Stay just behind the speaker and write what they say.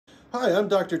Hi, I'm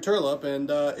Dr. Turlip, and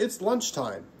it's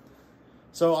lunchtime.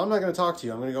 So I'm not going to talk to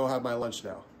you. I'm going to go have my lunch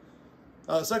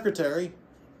now. Secretary,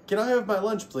 can I have my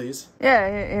lunch, please? Yeah,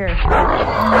 here.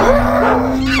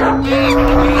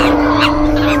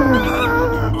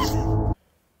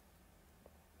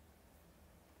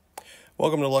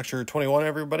 Welcome to Lecture 21,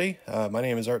 everybody. My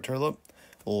name is Art Turlip.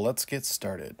 Let's get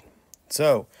started.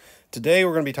 So, today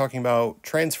we're going to be talking about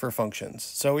transfer functions.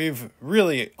 So we've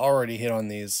really already hit on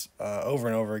these over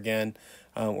and over again.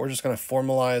 We're just going to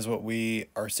formalize what we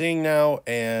are seeing now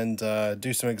and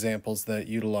do some examples that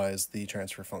utilize the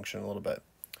transfer function a little bit.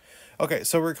 Okay,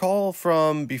 so recall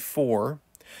from before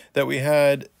that we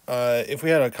had, if we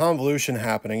had a convolution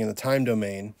happening in the time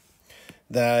domain,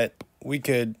 that we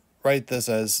could write this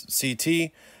as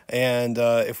CT, and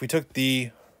if we took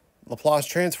the Laplace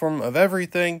transform of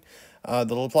everything,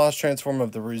 the Laplace transform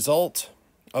of the result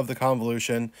of the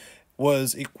convolution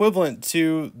was equivalent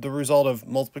to the result of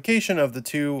multiplication of the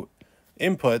two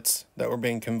inputs that were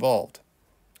being convolved.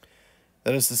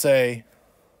 That is to say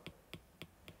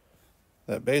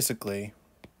that basically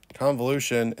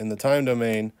convolution in the time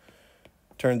domain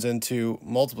turns into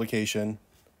multiplication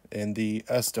in the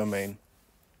S domain.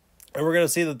 And we're going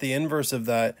to see that the inverse of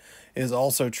that is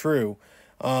also true.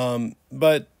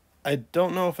 But I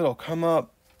don't know if it'll come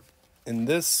up in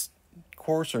this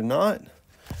course or not.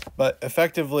 But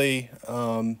effectively,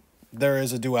 there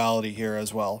is a duality here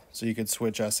as well. So you could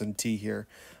switch S and T here,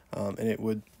 and it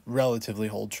would relatively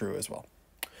hold true as well.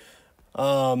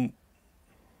 All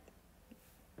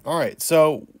right,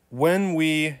 so when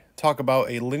we talk about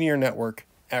a linear network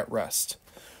at rest,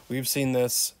 we've seen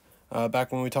this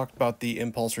back when we talked about the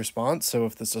impulse response. So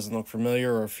if this doesn't look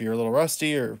familiar, or if you're a little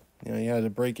rusty, or you had a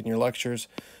break in your lectures,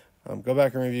 go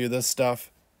back and review this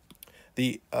stuff.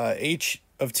 The H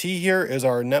of T here is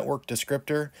our network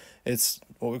descriptor. It's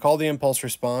what we call the impulse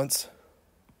response.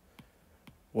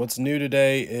 What's new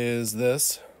today is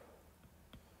this.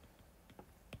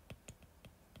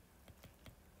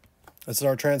 This is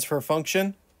our transfer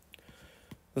function.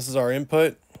 This is our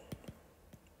input,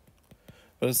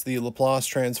 but it's the Laplace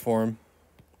transform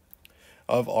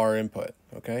of our input,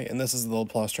 okay? And this is the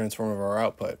Laplace transform of our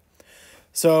output.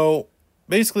 So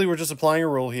basically, we're just applying a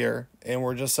rule here, and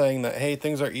we're just saying that, hey,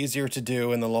 things are easier to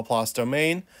do in the Laplace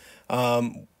domain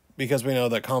because we know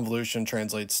that convolution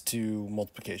translates to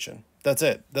multiplication. That's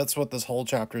it. That's what this whole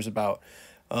chapter is about.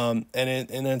 And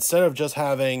instead of just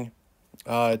having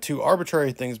two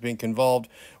arbitrary things being convolved,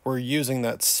 we're using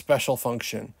that special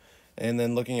function and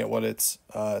then looking at what its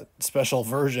special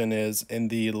version is in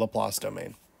the Laplace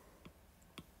domain.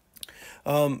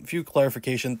 A few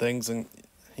clarification things, and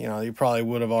you probably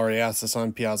would have already asked this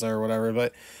on Piazza or whatever,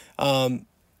 but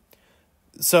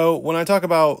so when I talk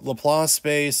about Laplace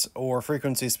space or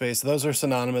frequency space, those are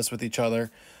synonymous with each other.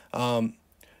 And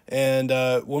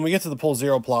when we get to the pole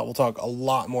zero plot, we'll talk a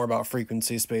lot more about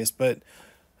frequency space, but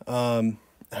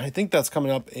I think that's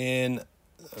coming up in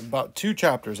about 2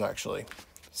 chapters, actually.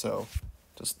 So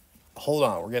just hold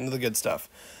on. We're getting to the good stuff.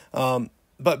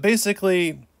 But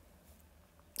basically,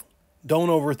 don't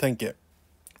overthink it.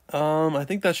 I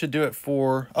think that should do it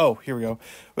for... Oh, here we go.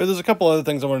 Well, there's a couple other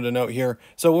things I wanted to note here.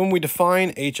 So when we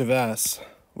define H of S,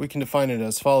 we can define it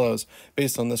as follows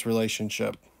based on this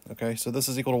relationship. Okay, so this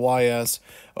is equal to YS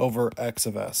over X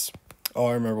of S. Oh,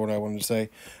 I remember what I wanted to say.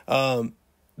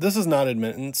 This is not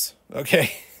admittance,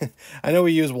 okay? I know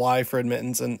we use Y for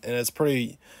admittance, and it's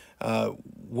pretty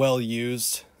well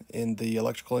used in the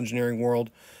electrical engineering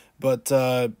world.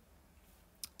 But,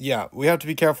 yeah, we have to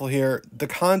be careful here. The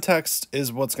context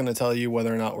is what's going to tell you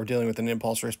whether or not we're dealing with an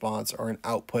impulse response or an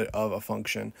output of a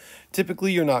function.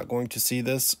 Typically, you're not going to see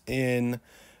this in...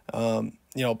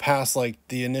 past like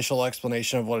the initial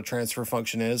explanation of what a transfer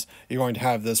function is. You're going to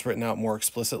have this written out more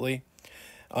explicitly.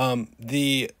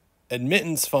 The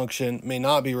admittance function may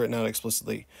not be written out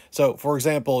explicitly. So, for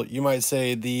example, you might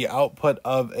say the output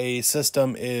of a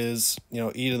system is,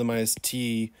 e to the minus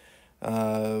t,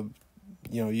 ut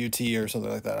or something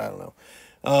like that. I don't know.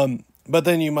 But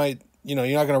then you might, you're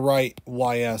not going to write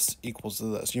ys equals to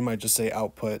this. You might just say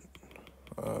output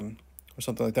or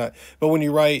something like that. But when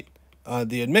you write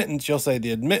the admittance, you'll say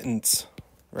the admittance,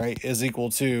 right, is equal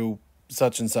to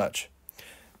such and such.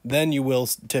 Then you will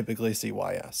typically see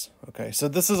YS. Okay, so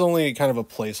this is only kind of a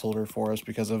placeholder for us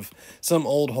because of some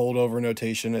old holdover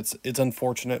notation. It's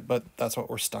unfortunate, but that's what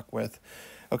we're stuck with.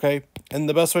 Okay, and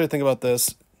the best way to think about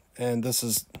this, and this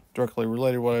is directly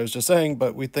related to what I was just saying,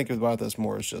 but we think about this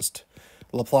more as just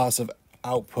Laplace of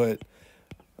output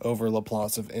over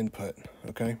Laplace of input.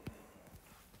 Okay,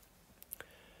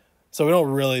 so we don't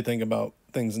really think about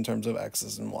things in terms of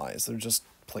x's and y's. They're just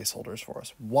placeholders for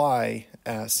us.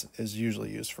 YS is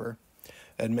usually used for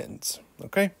admittance.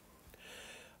 Okay.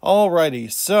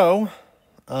 Alrighty. So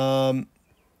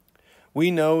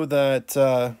we know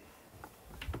that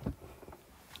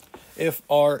if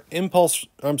our impulse,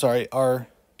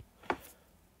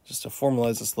 just to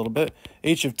formalize this a little bit,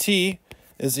 h of t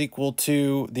is equal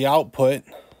to the output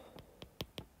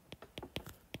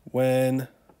when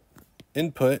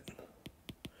input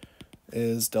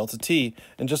is delta t.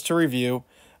 And just to review,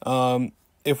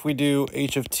 if we do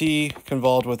h of t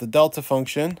convolved with the delta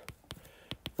function,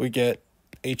 we get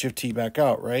h of t back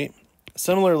out, right?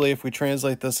 Similarly, if we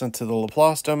translate this into the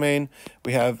Laplace domain,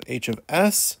 we have h of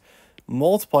s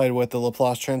multiplied with the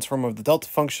Laplace transform of the delta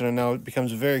function, and now it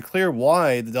becomes very clear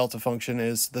why the delta function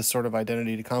is this sort of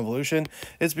identity to convolution.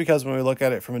 It's because when we look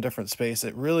at it from a different space,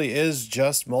 it really is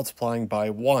just multiplying by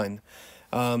 1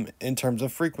 in terms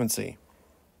of frequency.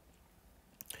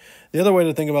 The other way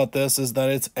to think about this is that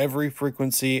it's every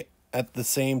frequency at the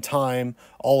same time,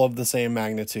 all of the same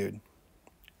magnitude.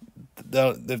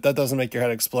 If that doesn't make your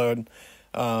head explode,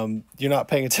 you're not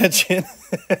paying attention.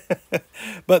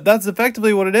 But that's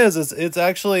effectively what it is. It's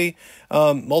actually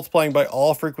multiplying by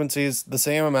all frequencies the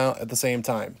same amount at the same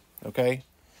time, okay?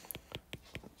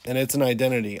 And it's an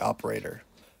identity operator.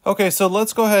 Okay, so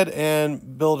let's go ahead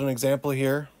and build an example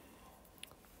here.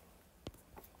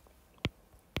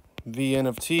 Vn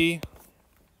of t.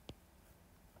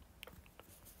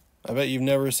 I bet you've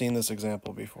never seen this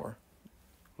example before.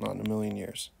 Not in a million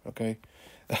years, okay?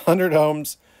 100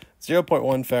 ohms,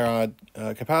 0.1 farad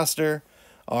capacitor.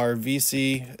 Our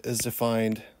VC is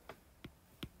defined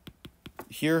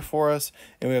here for us,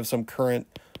 and we have some current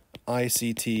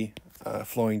ICT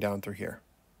flowing down through here.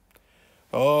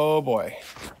 Oh boy,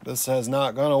 this has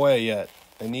not gone away yet.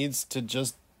 It needs to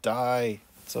just die.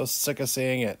 So sick of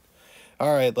seeing it.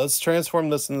 All right, let's transform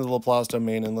this into the Laplace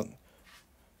domain, and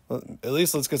at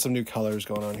least let's get some new colors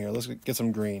going on here. Let's get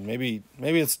some green. Maybe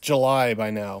it's July by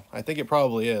now. I think it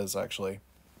probably is, actually.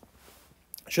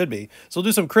 Should be. So we'll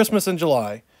do some Christmas in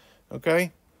July.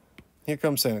 Okay? Here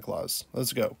comes Santa Claus.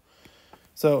 Let's go.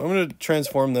 So I'm going to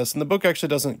transform this. And the book actually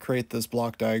doesn't create this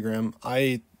block diagram.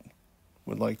 I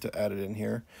would like to add it in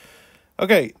here.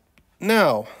 Okay,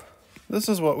 now, this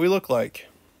is what we look like.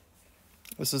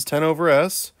 This is 10 over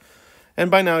s. And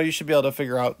by now you should be able to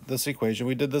figure out this equation.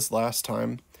 We did this last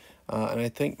time. And I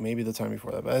think maybe the time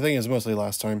before that. But I think it was mostly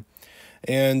last time.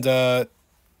 And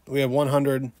we have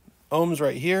 100 ohms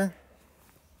right here.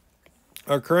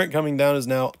 Our current coming down is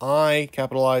now I,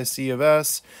 capital I, C of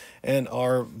S, and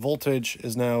our voltage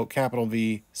is now capital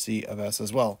V, C of S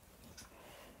as well.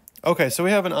 Okay, so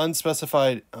we have an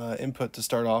unspecified input to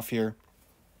start off here.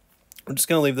 I'm just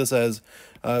going to leave this as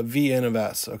Vn of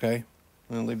S, okay?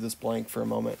 I'm going to leave this blank for a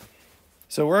moment.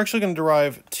 So we're actually going to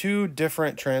derive two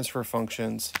different transfer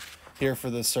functions here for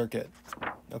this circuit,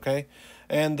 okay?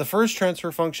 And the first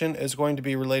transfer function is going to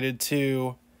be related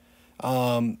to...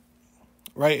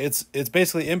 right, it's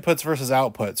basically inputs versus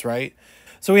outputs, right?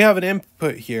 So we have an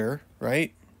input here,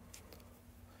 right?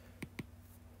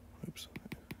 Oops,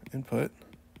 input.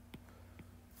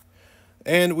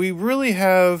 And we really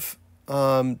have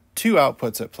two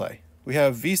outputs at play. We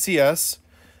have VCS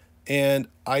and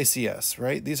ICS,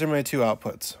 right? These are my two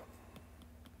outputs.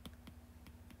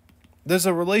 There's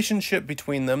a relationship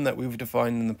between them that we've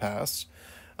defined in the past.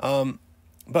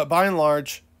 But by and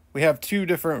large, we have two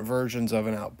different versions of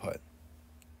an output.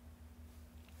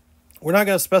 We're not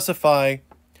going to specify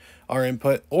our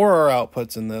input or our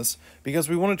outputs in this because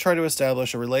we want to try to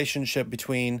establish a relationship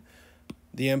between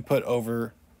the input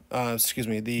over, let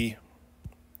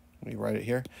me write it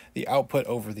here, the output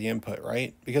over the input,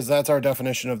 right? Because that's our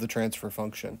definition of the transfer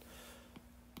function.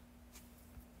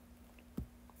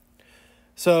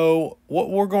 So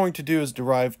what we're going to do is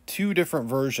derive two different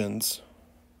versions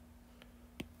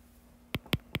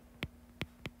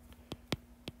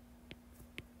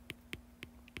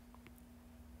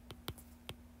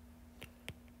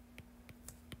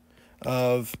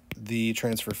of the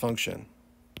transfer function.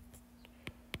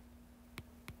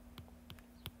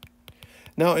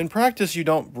 Now, in practice, you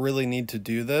don't really need to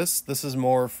do this. This is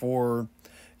more for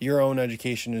your own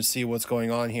education to see what's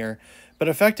going on here. But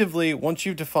effectively, once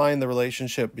you've defined the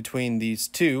relationship between these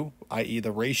two, i.e.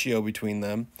 the ratio between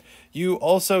them, you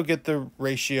also get the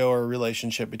ratio or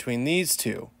relationship between these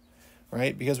two,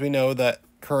 right? Because we know that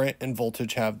current and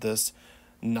voltage have this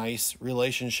nice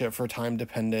relationship for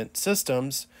time-dependent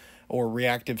systems or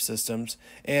reactive systems,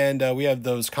 and we have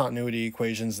those continuity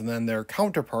equations and then their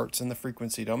counterparts in the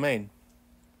frequency domain.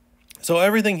 So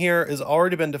everything here has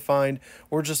already been defined.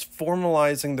 We're just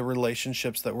formalizing the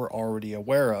relationships that we're already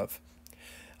aware of.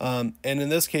 And in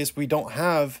this case, we don't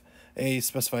have a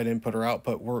specified input or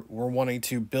output. We're wanting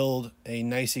to build a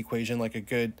nice equation like a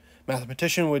good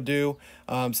mathematician would do,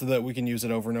 so that we can use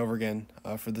it over and over again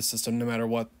for the system, no matter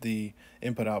what the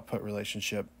input-output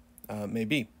relationship may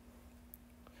be.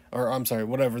 Or, I'm sorry,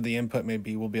 whatever the input may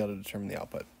be, we'll be able to determine the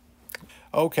output.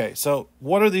 Okay, so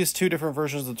what are these two different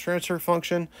versions of the transfer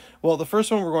function? Well, the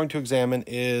first one we're going to examine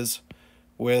is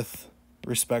with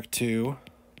respect to,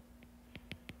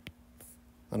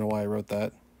 I don't know why I wrote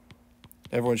that.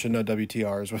 Everyone should know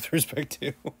WTR is with respect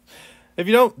to. If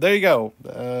you don't, there you go.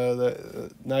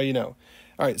 Now you know.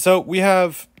 All right, so we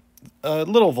have a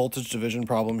little voltage division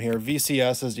problem here.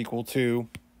 VCS is equal to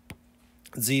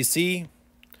ZC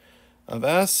of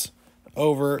S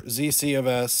over ZC of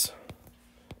S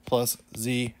plus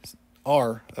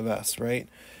ZR of S, right?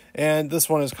 And this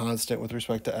one is constant with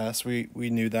respect to S. We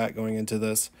knew that going into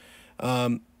this.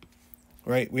 Right,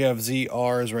 we have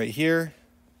ZR is right here.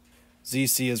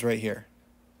 ZC is right here.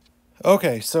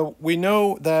 Okay, so we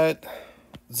know that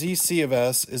ZC of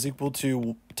S is equal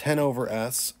to 10 over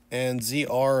S, and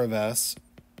ZR of S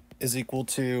is equal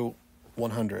to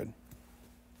 100.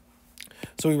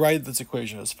 So we write this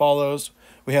equation as follows.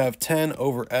 We have 10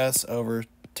 over S over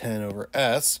 10 over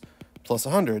S plus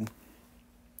 100.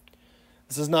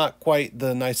 This is not quite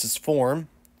the nicest form.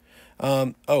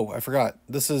 Oh, I forgot.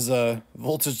 This is a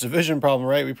voltage division problem,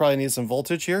 right? We probably need some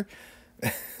voltage here.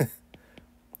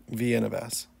 Vn of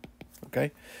S.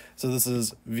 Okay, so this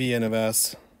is Vn of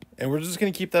S, and we're just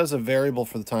going to keep that as a variable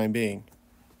for the time being,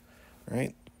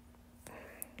 right?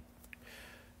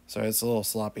 Sorry, it's a little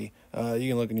sloppy. You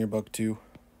can look in your book to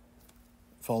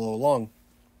follow along.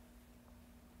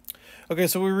 Okay,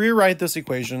 so we rewrite this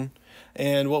equation,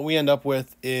 and what we end up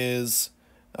with is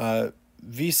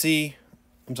VC,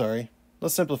 I'm sorry,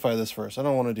 let's simplify this first. I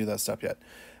don't want to do that step yet.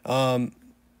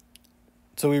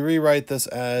 So we rewrite this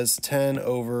as 10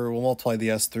 over, we'll multiply the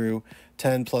S through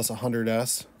 10 plus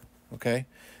 100S, okay,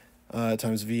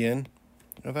 times Vn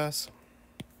of S.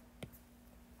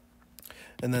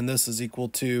 And then this is equal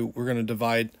to, we're going to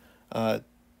divide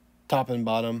top and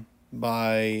bottom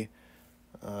by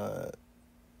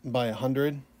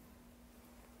 100.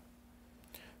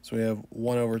 So we have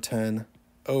 1 over 10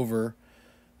 over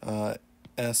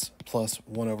S plus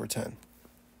 1 over 10.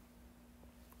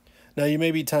 Now, you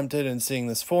may be tempted in seeing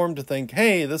this form to think,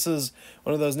 hey, this is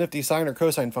one of those nifty sine or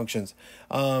cosine functions.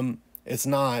 It's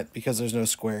not, because there's no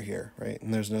square here, right?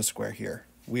 And there's no square here.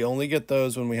 We only get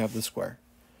those when we have the square.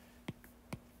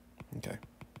 Okay.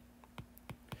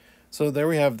 So there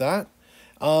we have that.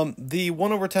 The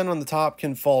 1 over 10 on the top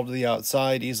can fall to the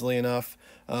outside easily enough,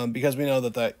 because we know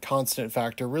that that constant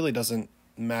factor really doesn't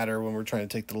matter when we're trying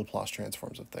to take the Laplace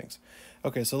transforms of things.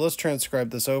 Okay, so let's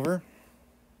transcribe this over.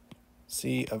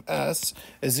 C of S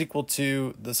is equal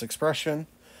to this expression.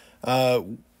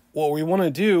 What we want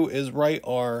to do is write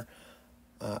our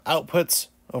outputs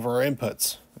over our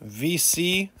inputs.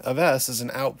 VC of S is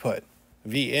an output.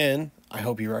 Vn, I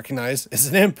hope you recognize, is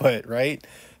an input, right?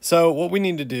 So what we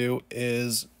need to do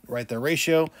is write their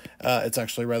ratio. It's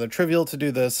actually rather trivial to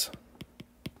do this.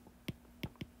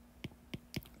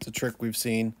 It's a trick we've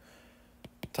seen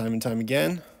time and time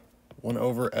again. 1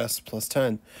 over S plus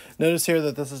 10. Notice here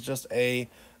that this is just a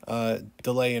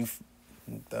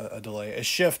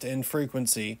shift in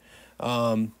frequency.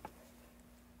 And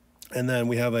then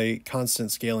we have a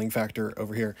constant scaling factor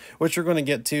over here, which we're going to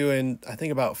get to in, I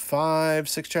think, about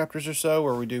 5-6 chapters or so,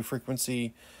 where we do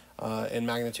frequency and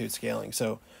magnitude scaling.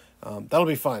 So that'll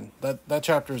be fun. That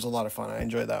chapter is a lot of fun. I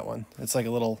enjoyed that one. It's like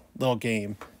a little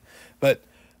game. But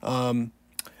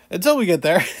until we get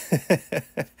there,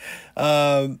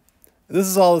 this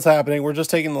is all that's happening. We're just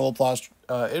taking the Laplace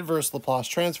inverse Laplace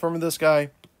transform of this guy.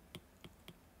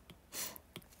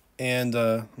 And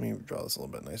let me draw this a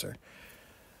little bit nicer.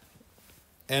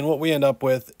 And what we end up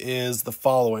with is the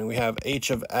following. We have h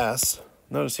of s.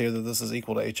 Notice here that this is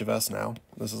equal to h of s now.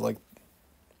 This is like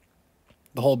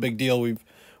the whole big deal we've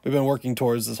been working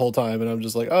towards this whole time. And I'm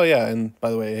just like, oh yeah, and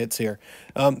by the way, it's here.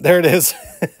 There it is.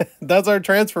 That's our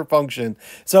transfer function.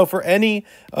 So for any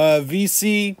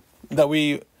VC that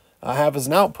we have as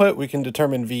an output, we can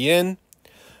determine Vn.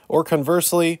 Or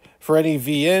conversely, for any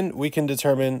Vn, we can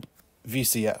determine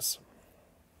VCS.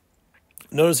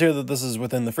 Notice here that this is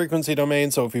within the frequency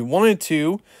domain, so if we wanted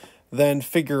to then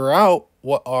figure out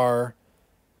what our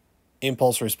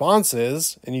impulse response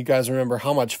is, and you guys remember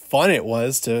how much fun it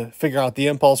was to figure out the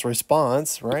impulse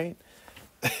response, right?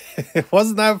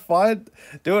 Wasn't that fun?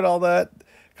 Doing all that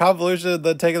convolution,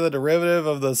 then taking the derivative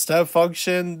of the step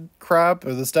function crap,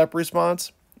 or the step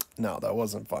response? No, that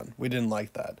wasn't fun. We didn't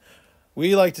like that.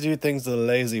 We like to do things the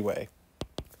lazy way.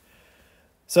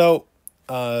 So,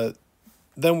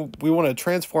 then we want to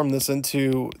transform this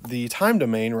into the time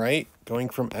domain, right? Going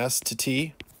from S to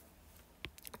T.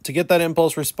 To get that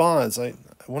impulse response, I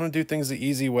want to do things the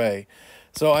easy way.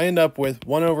 So I end up with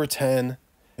 1 over 10,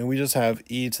 and we just have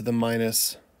e to the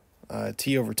minus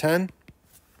t over 10.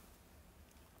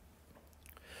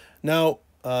 Now,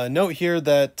 note here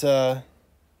that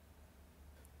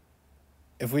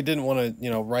if we didn't want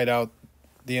to, write out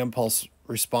the impulse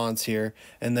response here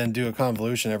and then do a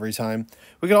convolution every time,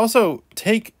 we could also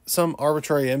take some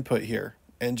arbitrary input here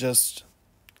and just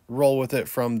roll with it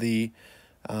from the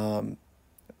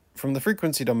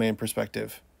frequency domain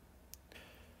perspective.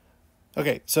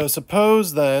 Okay, so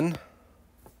suppose then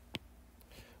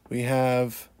we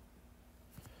have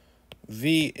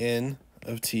v in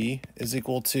of t is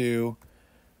equal to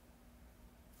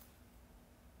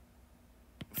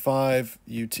 5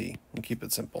 ut, and keep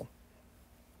it simple.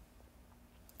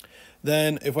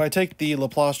 Then if I take the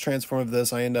Laplace transform of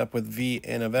this, I end up with v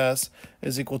in of s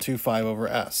is equal to 5 over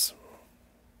s.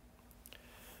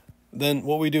 Then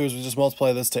what we do is we just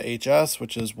multiply this to hs,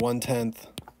 which is 1/10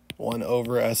 1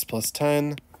 over s plus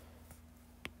 10,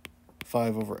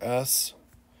 5 over s.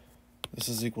 This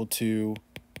is equal to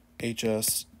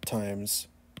hs times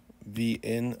v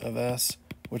in of s,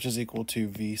 which is equal to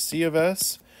vc of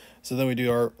s. So then we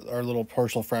do our little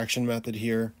partial fraction method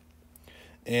here,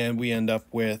 and we end up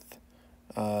with,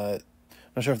 I'm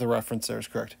not sure if the reference there is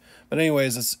correct, but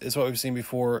anyways, it's what we've seen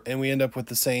before, and we end up with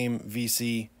the same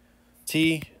vct.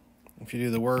 If you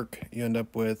do the work, you end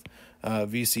up with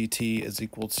vct is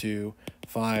equal to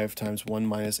 5 times 1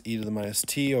 minus e to the minus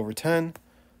t over 10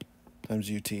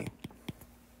 times ut.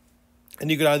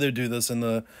 And you could either do this in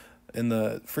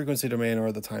the frequency domain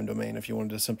or the time domain if you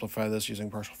wanted to simplify this using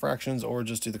partial fractions, or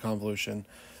just do the convolution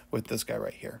with this guy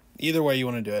right here. Either way you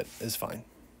want to do it is fine.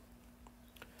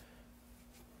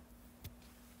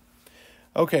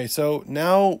 Okay, so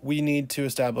now we need to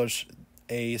establish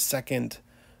a second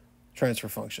transfer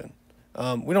function.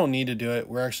 We don't need to do it.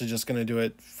 We're actually just going to do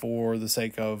it for the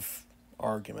sake of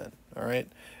argument, all right?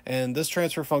 And this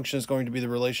transfer function is going to be the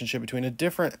relationship between a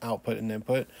different output and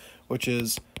input, which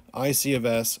is IC of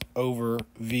S over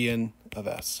Vn of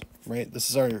S, right? This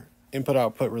is our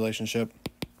input-output relationship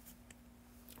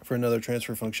for another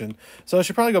transfer function. So I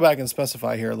should probably go back and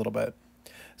specify here a little bit.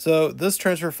 So this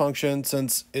transfer function,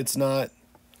 since it's not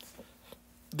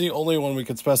the only one we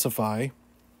could specify,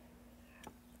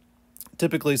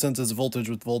 typically, since it's voltage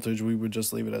with voltage, we would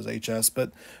just leave it as HS,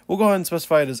 but we'll go ahead and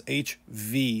specify it as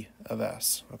HV of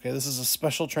S. Okay, this is a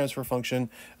special transfer function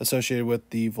associated with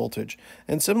the voltage.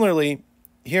 And similarly,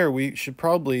 here we should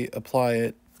probably apply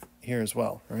it here as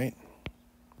well, right?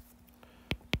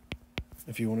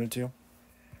 If you wanted to.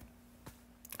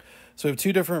 So we have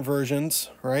two different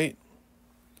versions, right?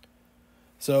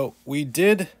 So we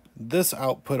did this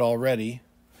output already.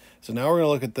 So now we're going to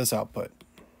look at this output.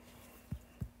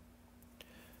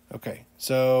 Okay,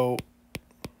 so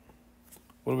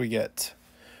what do we get?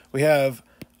 We have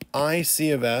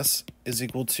IC of S is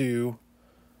equal to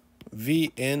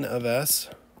Vn of S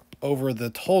over the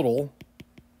total,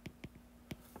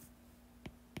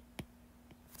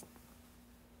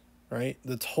 right?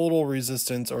 The total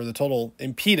resistance, or the total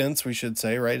impedance, we should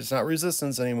say, right? It's not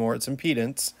resistance anymore, it's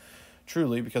impedance,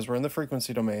 truly, because we're in the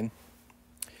frequency domain.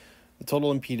 The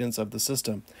total impedance of the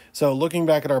system. So looking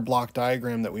back at our block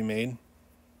diagram that we made,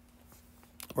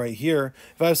 right here,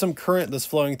 if I have some current that's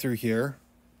flowing through here,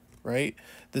 right,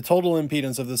 the total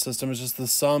impedance of the system is just the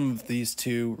sum of these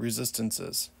two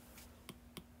resistances.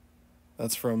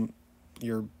 That's from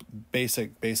your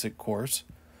basic course.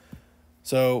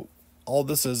 So all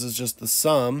this is just the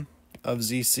sum of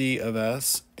ZC of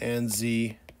S and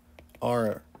ZR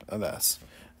of S.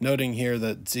 Noting here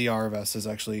that ZR of S is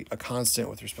actually a constant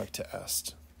with respect to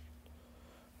S.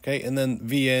 Okay, and then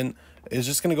Vn is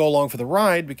just going to go along for the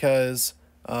ride because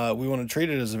we want to treat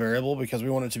it as a variable because we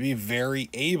want it to be very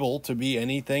able to be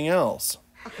anything else.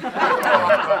 See what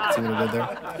I did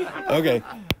there? Okay.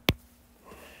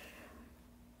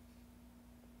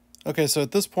 Okay, so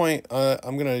at this point,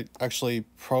 I'm going to actually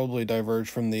probably diverge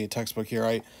from the textbook here.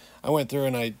 I went through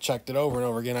and I checked it over and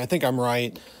over again. I think I'm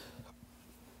right.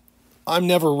 I'm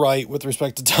never right with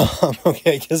respect to Tom,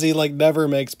 okay, because he like never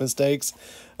makes mistakes.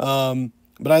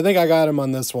 But I think I got him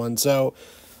on this one. So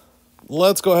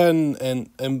let's go ahead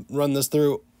and run this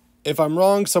through. If I'm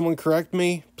wrong, someone correct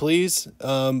me, please.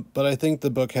 But I think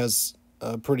the book has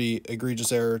a pretty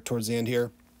egregious error towards the end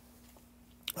here.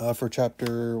 For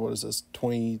chapter, what is this,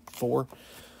 24?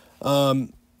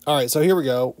 All right, so here we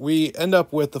go. We end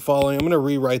up with the following. I'm going to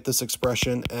rewrite this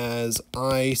expression as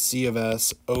IC of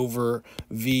S over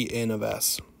Vn of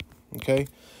S. Okay,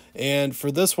 and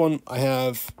for this one, I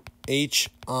have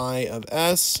HI of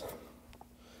S,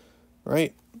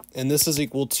 right? And this is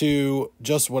equal to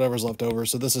just whatever's left over.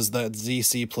 So this is that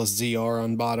ZC plus ZR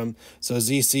on bottom. So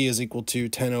ZC is equal to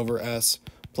 10 over S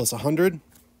plus 100.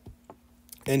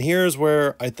 And here's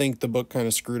where I think the book kind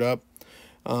of screwed up.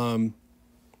 Man,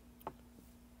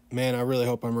 I really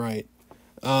hope I'm right.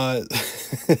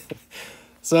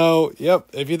 So, yep,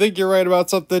 if you think you're right about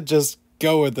something, just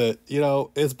go with it. You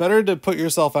know, it's better to put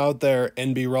yourself out there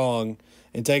and be wrong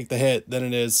and take the hit than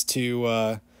it is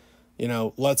to, you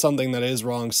know, let something that is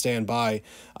wrong stand by.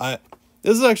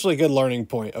 This is actually a good learning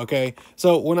point, okay?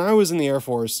 So when I was in the Air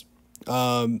Force,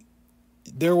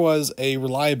 there was a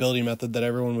reliability method that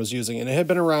everyone was using, and it had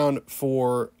been around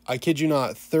for, I kid you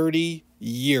not, 30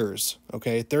 years,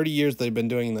 okay? 30 years they've been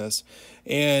doing this.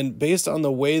 And based on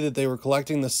the way that they were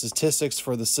collecting the statistics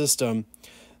for the system,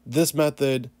 this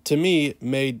method, to me,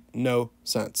 made no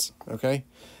sense, okay?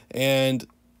 And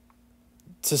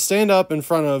to stand up in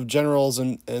front of generals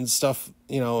and stuff,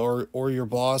 you know, or your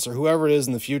boss or whoever it is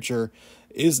in the future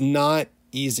is not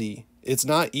easy. It's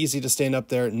not easy to stand up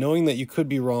there knowing that you could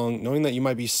be wrong, knowing that you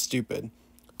might be stupid.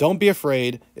 Don't be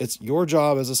afraid. It's your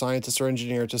job as a scientist or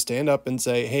engineer to stand up and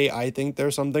say, hey, I think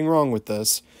there's something wrong with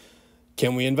this.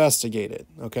 Can we investigate it?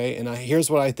 Okay, and here's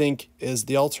what I think is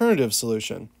the alternative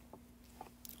solution.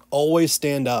 Always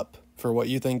stand up for what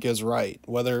you think is right,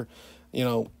 whether, you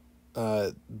know,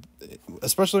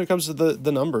 especially when it comes to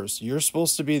the numbers. You're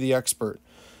supposed to be the expert.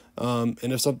 And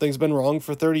if something's been wrong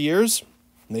for 30 years,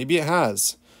 maybe it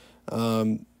has.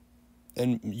 And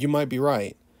you might be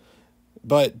right.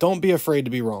 But don't be afraid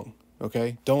to be wrong,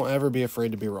 okay? Don't ever be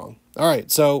afraid to be wrong. All right,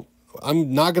 so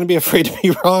I'm not going to be afraid to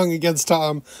be wrong against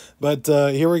Tom, but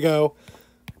here we go.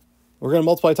 We're going to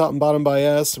multiply top and bottom by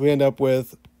S. We end up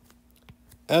with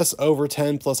S over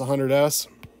 10 plus 100S.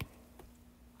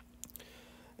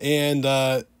 And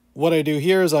what I do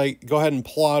here is I go ahead and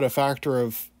plot a factor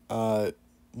of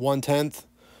 1/10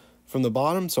 from the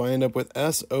bottom. So I end up with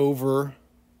S over,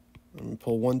 let me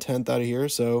pull 1/10 out of here.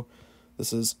 So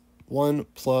this is 1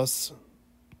 plus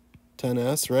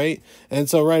 10S, right? And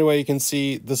so right away you can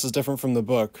see this is different from the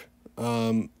book.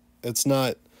 It's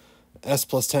not S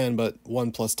plus 10, but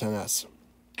 1 plus 10S.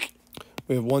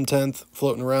 We have 1/10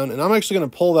 floating around, and I'm actually going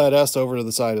to pull that S over to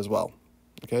the side as well.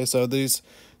 Okay, so these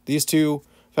two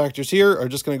factors here are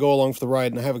just going to go along for the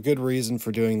ride, and I have a good reason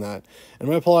for doing that. And I'm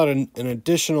going to pull out an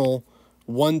additional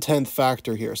 1/10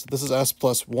 factor here. So this is S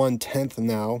plus 1/10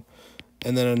 now,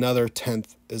 and then another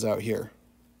 10th is out here.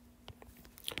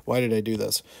 Why did I do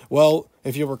this? Well,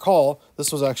 if you recall,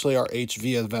 this was actually our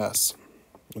HV of S,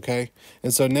 okay?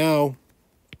 And so now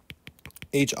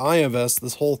HI of S,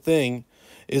 this whole thing,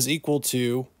 is equal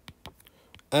to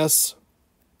S,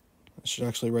 I should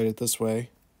actually write it this way,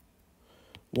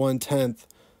 1/10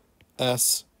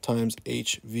 S times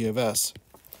HV of S.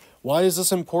 Why is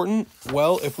this important?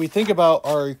 Well, if we think about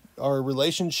our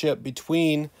relationship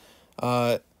between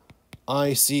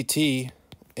ICT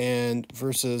and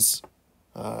versus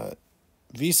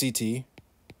VCT,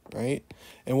 right?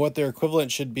 And what their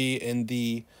equivalent should be in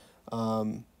the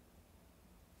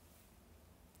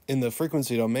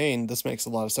frequency domain, this makes a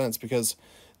lot of sense because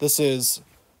this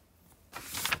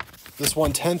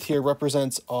 1/10 here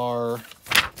represents our,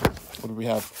 what do we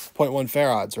have? 0.1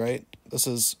 farads, right? This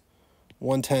is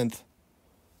 1/10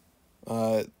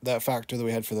 that factor that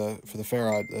we had for the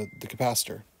farad, the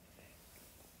capacitor.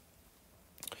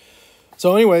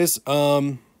 So anyways,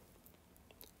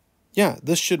 yeah,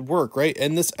 this should work, right?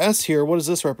 And this S here, what does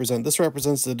this represent? This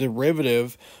represents the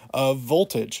derivative of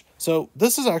voltage. So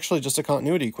this is actually just a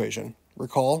continuity equation.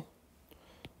 Recall,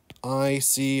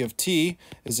 IC of T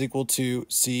is equal to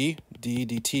C d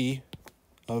dt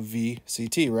of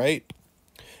VCT, right?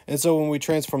 And so when we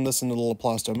transform this into the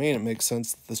Laplace domain, it makes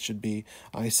sense that this should be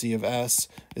IC of S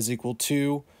is equal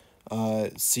to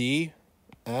C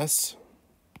S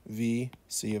V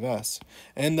C of S.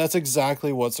 And that's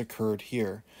exactly what's occurred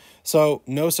here. So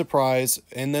no surprise.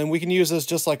 And then we can use this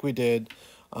just like we did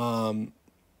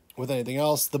with anything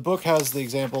else. The book has the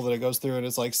example that it goes through and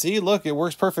it's like, see, look, it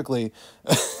works perfectly.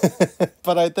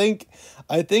 But I think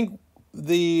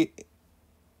the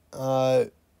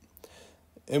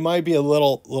it might be a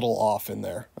little off in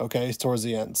there, okay, towards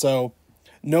the end. So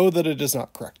know that it is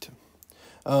not correct.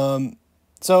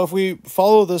 So if we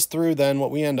follow this through, then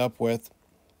what we end up with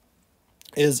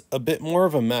is a bit more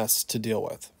of a mess to deal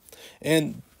with.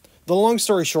 And the long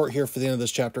story short here for the end of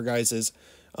this chapter, guys, is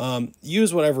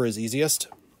use whatever is easiest.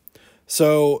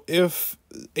 So if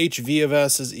HV of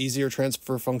S is easier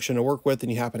transfer function to work with and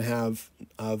you happen to have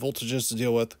voltages to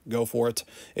deal with, go for it.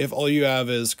 If all you have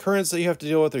is currents that you have to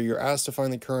deal with or you're asked to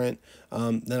find the current,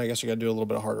 then I guess you got to do a little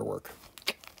bit of harder work.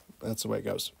 That's the way it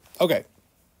goes. Okay.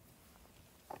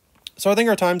 So I think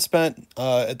our time spent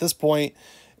at this point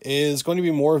is going to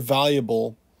be more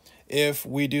valuable if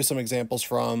we do some examples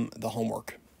from the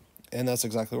homework. And that's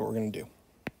exactly what we're going to do.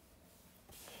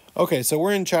 Okay, so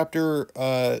we're in chapter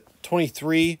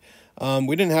 23.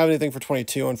 We didn't have anything for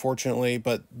 22, unfortunately,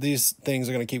 but these things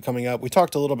are going to keep coming up. We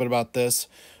talked a little bit about this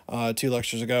 2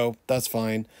 lectures ago. That's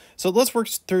fine. So let's work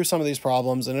through some of these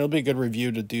problems, and it'll be a good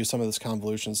review to do some of this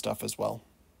convolution stuff as well.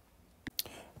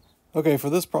 Okay, for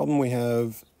this problem, we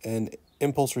have an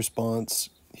impulse response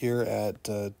here at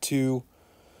 2.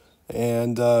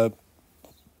 And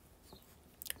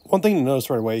one thing to notice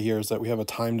right away here is that we have a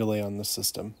time delay on this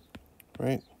system,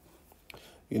 right?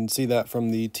 You can see that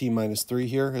from the t minus 3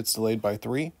 here. It's delayed by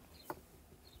 3.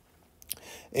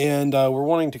 And we're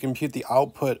wanting to compute the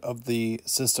output of the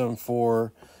system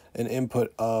for an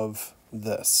input of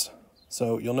this.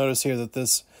 So you'll notice here that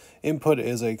this input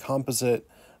is a composite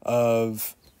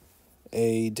of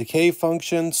a decay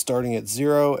function starting at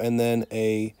 0 and then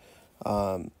a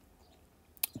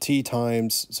t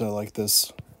times, so like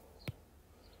this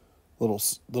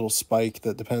little spike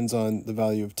that depends on the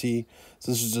value of t.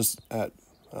 So this is just at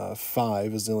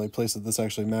 5 is the only place that this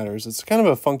actually matters. It's kind of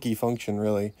a funky function,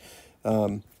 really,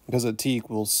 because at t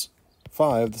equals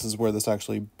 5, this is where this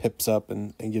actually pips up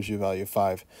and gives you a value of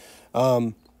 5.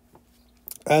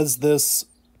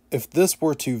 If this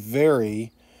were to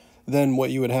vary, then what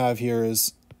you would have here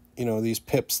is, these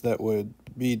pips that would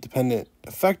be dependent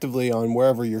effectively on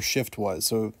wherever your shift was.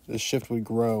 So the shift would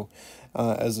grow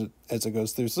as it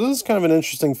goes through. So this is kind of an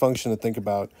interesting function to think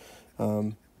about,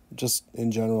 just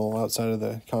in general, outside of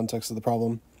the context of the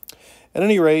problem. At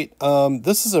any rate,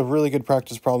 this is a really good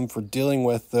practice problem for dealing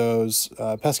with those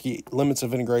pesky limits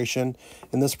of integration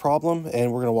in this problem,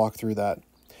 and we're going to walk through that.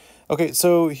 Okay,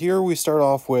 so here we start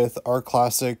off with our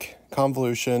classic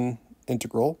convolution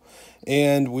integral,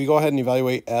 and we go ahead and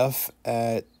evaluate f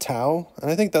at tau, and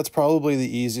I think that's probably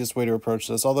the easiest way to approach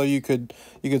this, although you could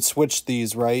switch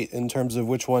these, right, in terms of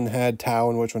which one had tau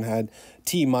and which one had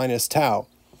t minus tau.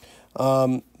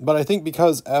 But I think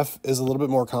because f is a little bit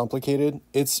more complicated,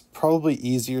 it's probably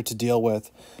easier to deal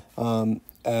with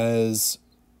as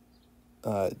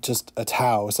just a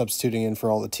tau substituting in for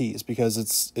all the t's, because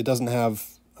it doesn't have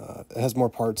it has more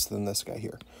parts than this guy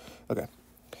here. Okay.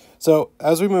 So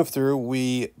as we move through,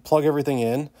 we plug everything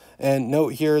in, and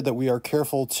note here that we are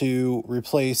careful to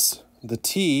replace the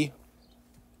t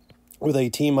with a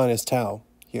t minus tau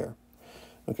here.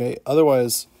 Okay,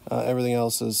 otherwise everything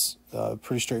else is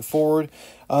pretty straightforward.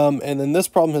 And then this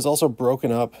problem has also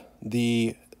broken up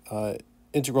the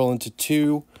integral into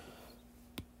 2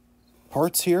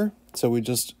 parts here. So we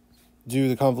just do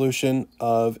the convolution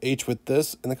of h with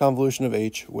this and the convolution of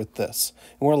h with this.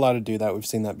 And we're allowed to do that. We've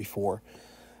seen that before.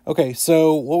 Okay,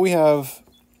 so what we have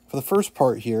for the first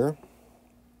part here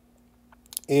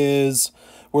is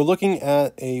we're looking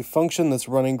at a function that's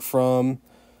running from,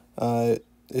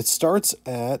 it starts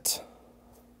at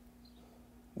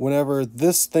whenever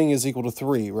this thing is equal to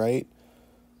 3, right?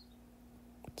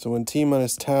 So when t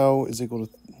minus tau is equal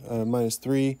to minus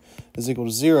 3 is equal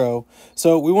to 0.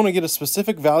 So we want to get a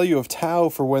specific value of tau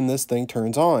for when this thing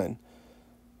turns on.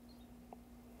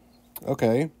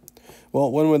 Okay,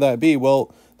 well, when would that be?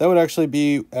 Well, that would actually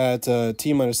be at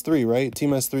t minus 3, right? T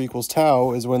minus 3 equals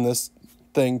tau is when this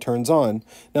thing turns on.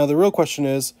 Now, the real question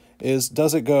is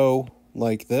does it go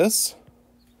like this,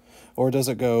 or does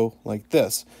it go like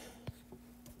this?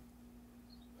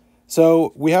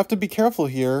 So we have to be careful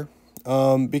here,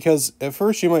 because at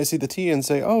first you might see the t and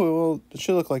say, oh, well, it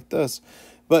should look like this.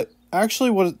 But actually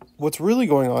what's really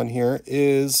going on here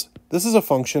is this is a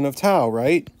function of tau,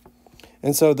 right?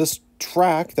 And so this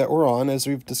track that we're on, as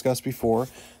we've discussed before,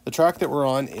 the track that we're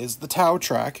on is the tau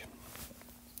track.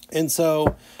 And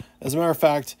so, as a matter of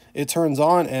fact, it turns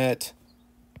on at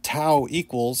tau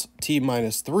equals t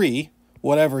minus 3,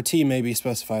 whatever t may be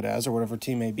specified as, or whatever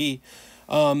t may be.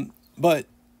 But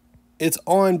it's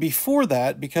on before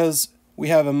that because we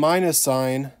have a minus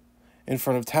sign in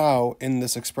front of tau in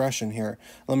this expression here.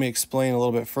 Let me explain a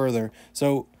little bit further.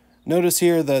 So notice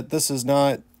here that this is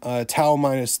not tau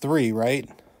minus 3, right?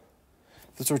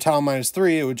 If this were tau minus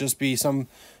 3, it would just be some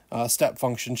step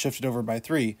function shifted over by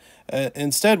 3.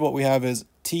 Instead, what we have is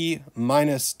t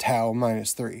minus tau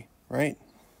minus 3, right?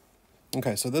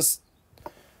 Okay, so this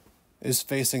is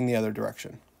facing the other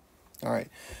direction. All right.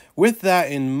 With that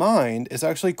in mind, it's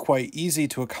actually quite easy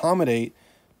to accommodate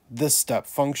this step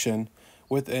function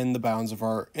within the bounds of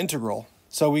our integral.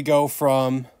 So we go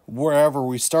from wherever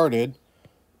we started,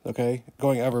 okay,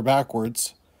 going ever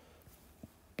backwards,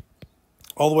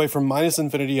 all the way from minus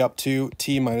infinity up to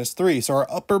t minus 3. So our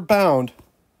upper bound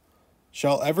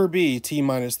shall ever be t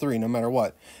minus 3, no matter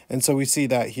what. And so we see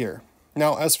that here.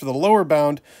 Now, as for the lower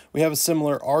bound, we have a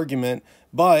similar argument,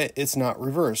 but it's not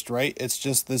reversed, right? It's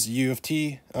just this u of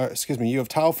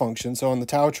tau function. So on the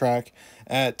tau track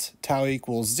at tau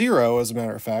equals 0, as a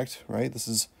matter of fact, right? This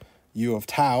is u of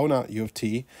tau, not u of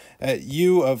t. At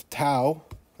u of tau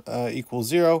equals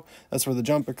 0, that's where the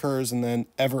jump occurs, and then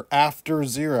ever after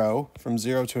 0, from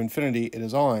 0 to infinity, it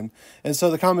is on. And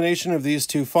so the combination of these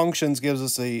two functions gives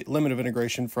us a limit of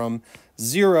integration from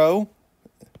 0,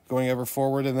 going ever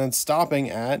forward, and then stopping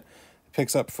at,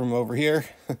 picks up from over here,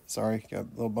 sorry, got a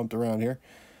little bumped around here,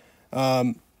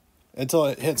 until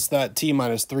it hits that t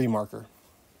minus 3 marker.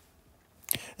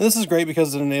 And this is great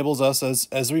because it enables us,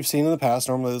 as we've seen in the past,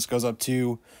 normally this goes up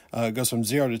to, goes from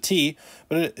 0 to t,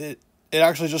 but it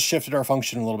actually just shifted our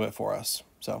function a little bit for us.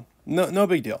 So no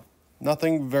big deal.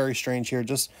 Nothing very strange here.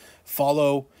 Just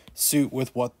follow suit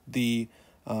with what the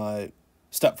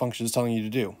step function is telling you to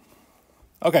do.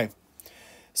 Okay,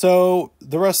 so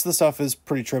the rest of the stuff is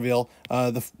pretty trivial.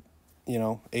 8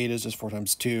 is just 4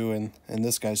 times 2, and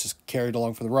this guy's just carried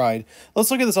along for the ride. Let's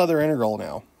look at this other integral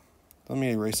now. Let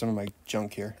me erase some of my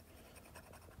junk here.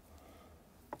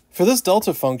 For this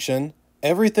delta function,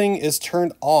 everything is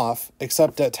turned off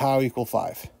except at tau equal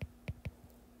 5.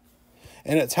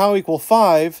 And at tau equal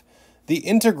 5, the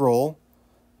integral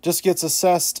just gets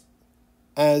assessed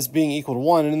as being equal to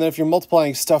 1. And then if you're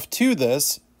multiplying stuff to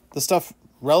this, the stuff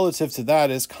relative to that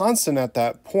is constant at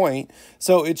that point.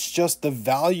 So it's just the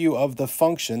value of the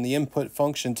function, the input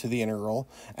function to the integral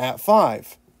at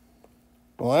 5.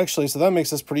 Well, actually, so that makes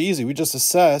this pretty easy. We just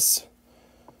assess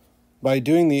by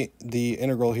doing the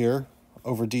integral here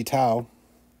over d tau.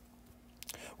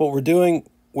 What we're doing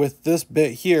with this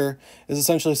bit here is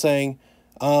essentially saying,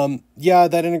 yeah,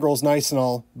 that integral is nice and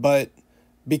all, but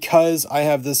because I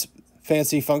have this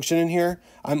fancy function in here,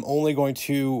 I'm only going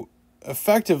to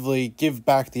effectively give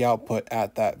back the output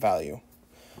at that value.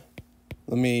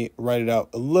 Let me write it out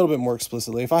a little bit more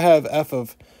explicitly. If I have f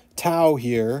of tau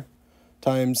here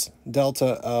times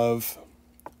delta of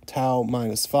tau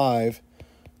minus 5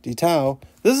 d tau,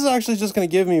 this is actually just going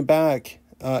to give me back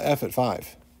f at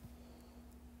 5.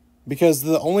 Because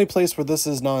the only place where this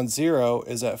is non-zero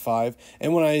is at 5,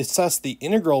 and when I assess the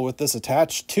integral with this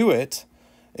attached to it,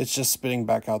 it's just spitting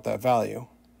back out that value.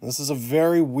 This is a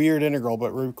very weird integral,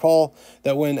 but recall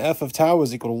that when f of tau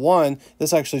was equal to 1,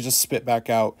 this actually just spit back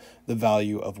out the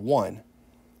value of 1.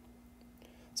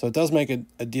 So it does make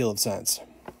a deal of sense.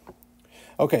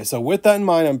 Okay, so with that in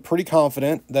mind, I'm pretty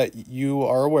confident that you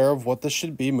are aware of what this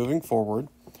should be moving forward.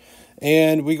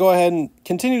 And we go ahead and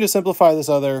continue to simplify this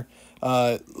other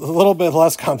a little bit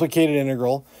less complicated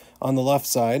integral on the left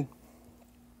side.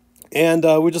 And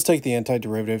we just take the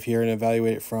antiderivative here and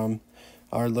evaluate it from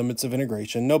our limits of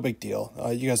integration. No big deal.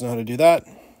 You guys know how to do that.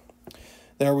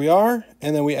 There we are.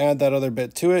 And then we add that other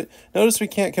bit to it. Notice we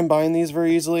can't combine these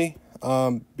very easily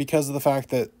because of the fact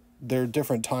that they're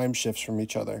different time shifts from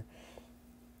each other.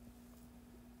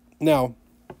 Now,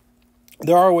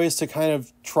 there are ways to kind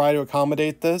of try to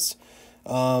accommodate this,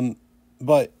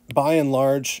 but by and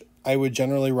large, I would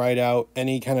generally write out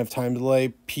any kind of time delay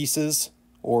pieces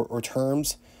or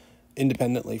terms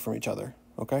independently from each other,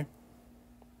 okay?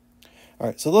 All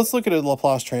right, so let's look at a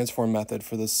Laplace transform method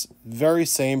for this very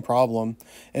same problem.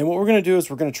 And what we're going to do is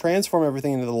we're going to transform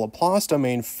everything into the Laplace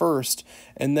domain first,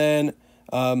 and then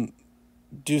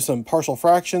do some partial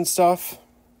fraction stuff,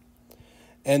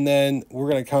 and then we're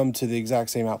going to come to the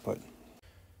exact same output.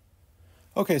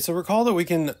 Okay, so recall that we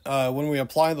can, when we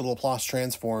apply the Laplace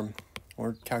transform,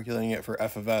 we're calculating it for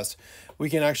f of s, we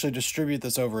can actually distribute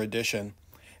this over addition.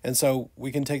 And so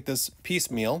we can take this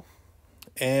piecemeal,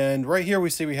 and right here we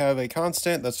see we have a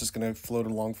constant that's just going to float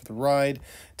along for the ride,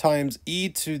 times e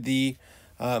to the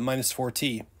minus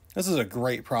 4t. This is a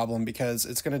great problem because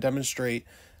it's going to demonstrate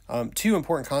two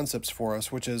important concepts for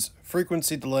us, which is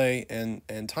frequency delay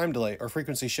and time delay, or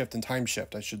frequency shift and time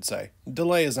shift, I should say.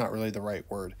 Delay is not really the right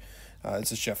word.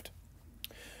 It's a shift.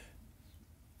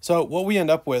 So what we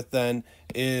end up with then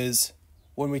is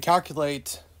when we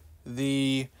calculate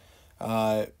the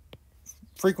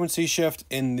frequency shift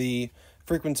in the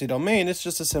frequency domain, it's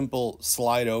just a simple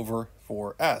slide over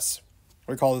for s.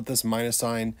 Recall that this minus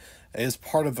sign is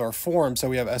part of our form, so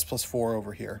we have s plus 4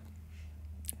 over here.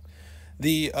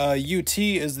 The ut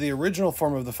is the original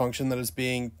form of the function that is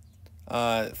being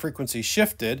frequency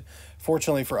shifted,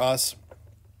 fortunately for us.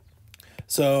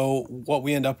 So what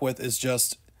we end up with is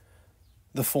just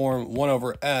the form 1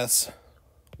 over s,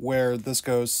 where this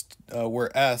goes,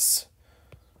 where s,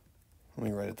 let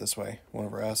me write it this way, 1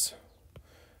 over s,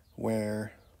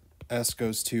 where s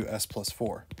goes to s plus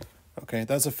 4. Okay,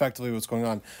 that's effectively what's going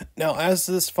on. Now, as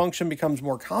this function becomes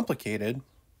more complicated,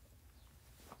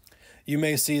 you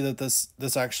may see that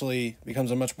this actually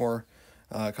becomes a much more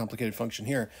complicated function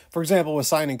here. For example, with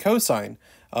sine and cosine,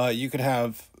 you could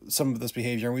have some of this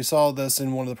behavior, and we saw this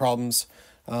in one of the problems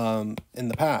in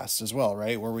the past as well,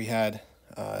 right, where we had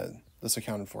this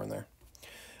accounted for in there.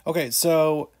 Okay,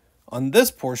 so on this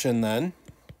portion then,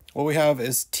 what we have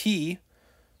is t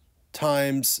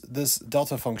times this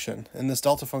delta function, and this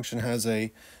delta function has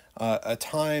a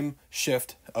time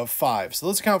shift of 5. So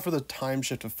let's account for the time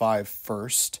shift of 5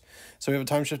 first. So we have a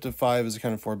time shift of 5 is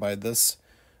accounted for by this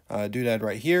doodad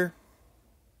right here.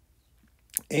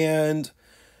 And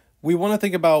we want to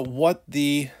think about what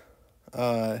the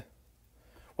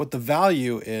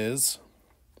value is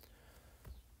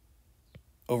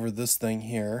over this thing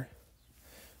here.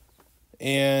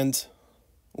 And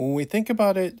when we think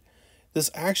about it, this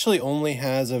actually only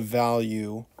has a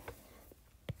value,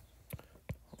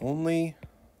 only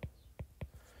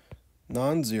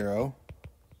non-zero,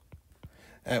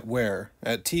 at where?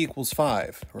 At t equals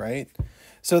 5, right?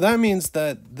 So that means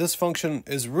that this function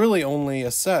is really only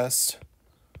assessed,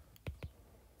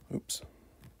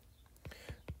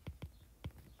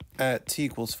 at t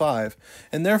equals 5.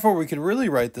 And therefore we could really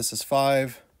write this as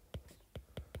 5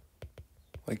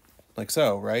 like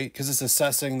so, right? Because it's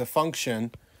assessing the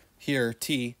function here,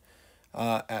 t,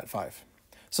 at 5.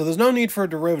 So there's no need for a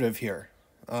derivative here,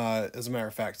 as a matter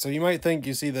of fact. So you might think,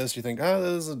 you see this, you think, oh,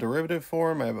 this is a derivative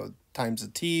form. I have a times a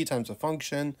t times a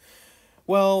function.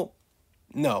 Well,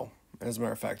 no, as a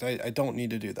matter of fact, I don't need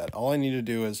to do that. All I need to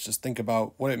do is just think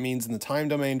about what it means in the time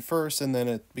domain first, and then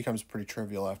it becomes pretty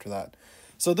trivial after that.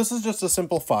 So this is just a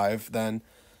simple 5 then,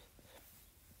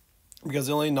 because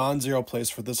the only non-zero place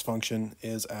for this function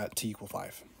is at t equal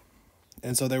 5.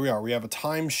 And so there we are. We have a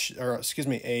time, a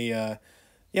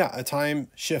time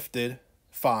shifted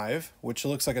 5, which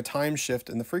looks like a time shift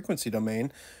in the frequency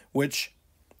domain, which,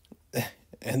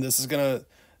 and this is gonna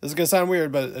sound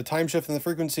weird, but a time shift in the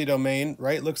frequency domain,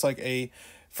 right, looks like a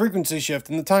frequency shift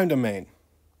in the time domain.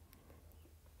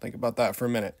 Think about that for a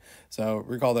minute. So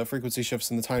recall that frequency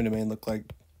shifts in the time domain look like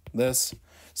this.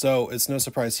 So it's no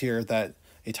surprise here that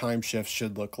a time shift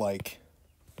should look like,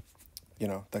 you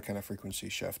know, that kind of frequency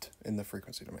shift in the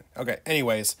frequency domain. Okay,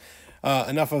 anyways,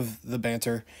 enough of the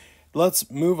banter. Let's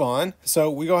move on.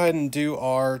 So we go ahead and do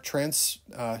our Laplace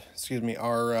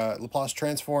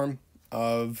transform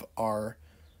of our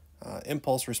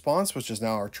impulse response, which is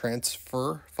now our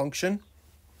transfer function.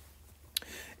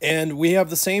 And we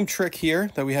have the same trick here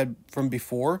that we had from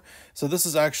before. So this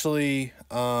is actually,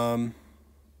 so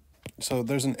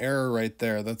there's an error right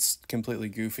there. That's completely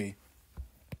goofy.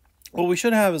 What we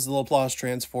should have is the Laplace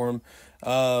transform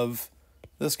of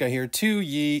this guy here,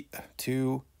 2u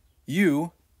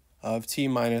of t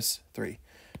minus 3.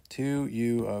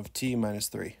 2u of t minus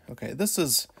 3. Okay, this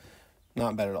is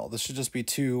not bad at all. This should just be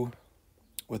 2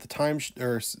 with a time,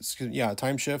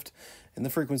 time shift in the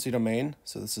frequency domain.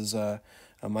 So this is a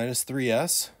minus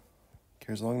 3s.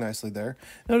 Carries along nicely there.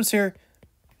 Notice here,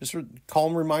 just a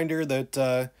calm reminder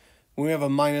that when we have a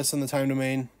minus in the time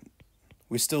domain,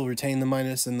 we still retain the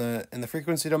minus in the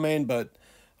frequency domain, but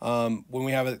when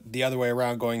we have it the other way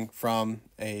around, going from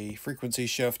a frequency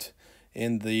shift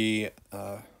in the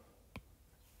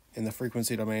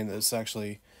frequency domain, this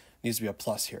actually needs to be a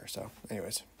plus here. So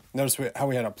anyways, notice how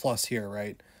we had a plus here,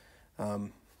 right?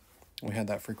 We had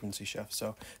that frequency shift.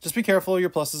 So just be careful of your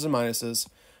pluses and minuses.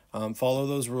 Follow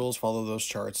those rules, follow those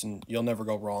charts, and you'll never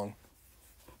go wrong.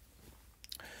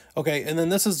 Okay, and then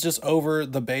this is just over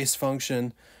the base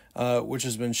function, which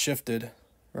has been shifted,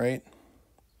 right?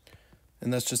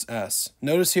 And that's just s.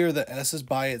 Notice here that s is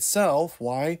by itself.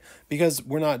 Why? Because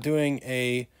we're not doing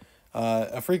a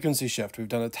frequency shift. We've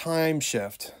done a time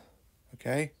shift.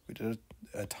 Okay, we did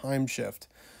a time shift.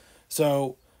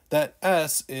 So that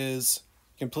s is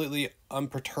completely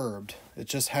unperturbed. It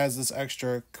just has this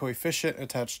extra coefficient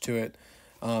attached to it,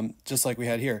 just like we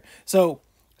had here. So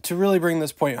to really bring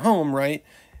this point home, right,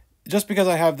 just because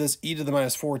I have this e to the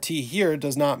minus 4t here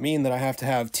does not mean that I have to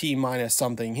have t minus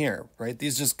something here, right?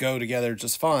 These just go together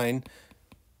just fine,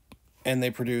 and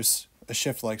they produce a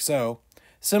shift like so.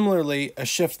 Similarly, a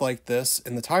shift like this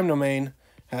in the time domain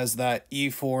has that e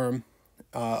form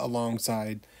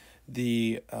alongside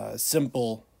the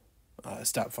simple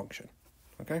step function,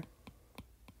 okay?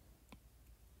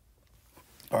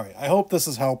 All right, I hope this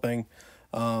is helping.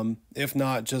 If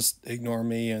not, just ignore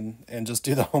me and just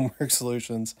do the homework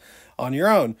solutions on your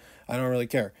own. I don't really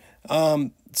care.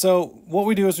 So what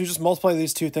we do is we just multiply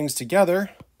these two things together.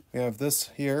 We have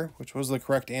this here, which was the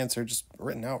correct answer, just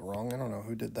written out wrong. I don't know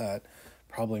who did that.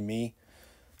 Probably me.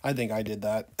 I think I did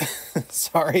that.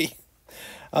 Sorry.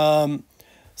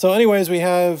 So anyways, we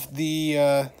have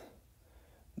the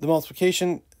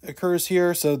multiplication occurs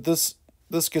here. So this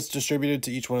gets distributed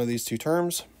to each one of these two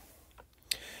terms.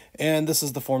 And this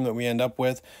is the form that we end up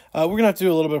with. We're going to have to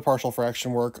do a little bit of partial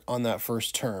fraction work on that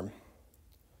first term.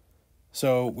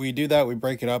 So we do that, we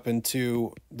break it up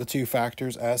into the two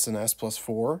factors, s and s plus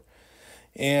 4.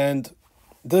 And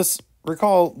this,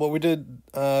 recall what we did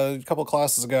a couple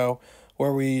classes ago,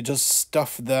 where we just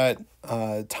stuffed that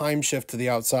time shift to the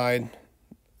outside.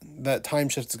 That time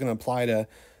shift is going to apply to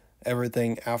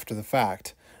everything after the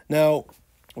fact. Now,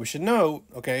 we should note,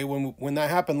 okay, when that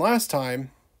happened last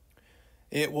time,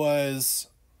 it was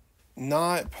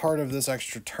not part of this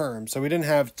extra term. So we didn't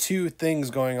have two things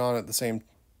going on at the same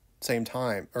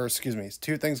time, or excuse me,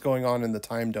 two things going on in the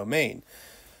time domain.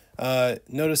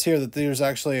 Notice here that there's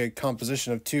actually a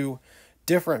composition of two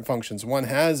different functions. One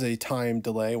has a time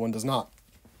delay, one does not.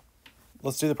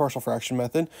 Let's do the partial fraction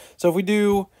method. So if we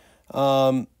do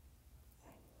a1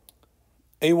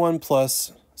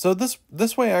 plus, so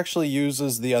this way actually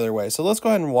uses the other way. So let's go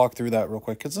ahead and walk through that real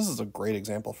quick, because this is a great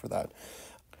example for that.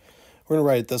 We're going to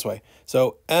write it this way.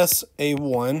 So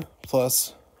SA1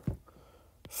 plus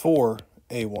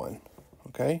 4A1,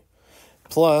 okay,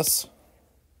 plus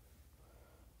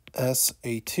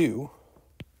SA2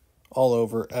 all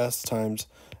over S times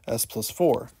S plus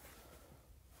 4.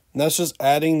 And that's just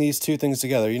adding these two things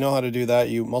together. You know how to do that.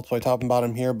 You multiply top and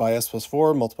bottom here by S plus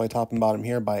 4, multiply top and bottom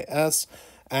here by S,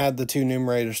 add the two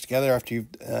numerators together after you've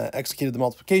executed the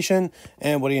multiplication,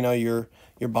 and what do you know, your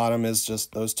bottom is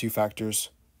just those two factors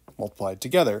multiplied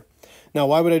together. Now,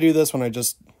 why would I do this when I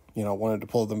just, wanted to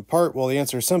pull them apart? Well, the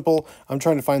answer is simple. I'm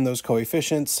trying to find those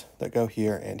coefficients that go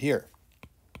here and here.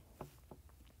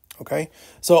 Okay,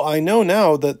 so I know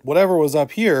now that whatever was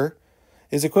up here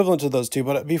is equivalent to those two,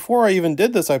 but before I even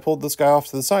did this, I pulled this guy off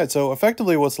to the side. So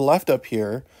effectively what's left up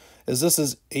here is this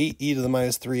is 8e to the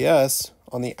minus 3s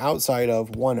on the outside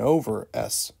of 1 over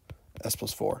s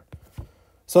plus 4.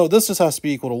 So this just has to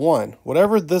be equal to 1.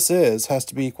 Whatever this is has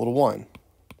to be equal to 1.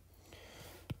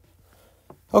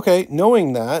 Okay,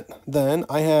 knowing that, then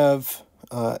I have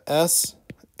a1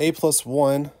 plus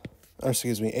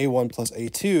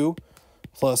a2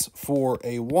 plus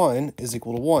 4a1 is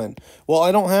equal to 1. Well,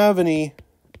 I don't have any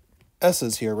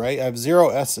s's here, right? I have 0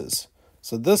 s's.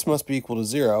 So this must be equal to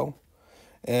 0,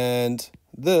 and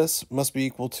this must be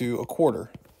equal to a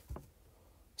quarter.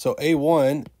 So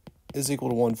a1 is equal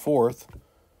to 1/4,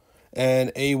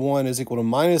 and a1 is equal to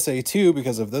minus a2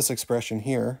 because of this expression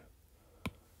here.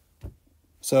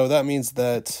 So that means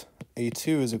that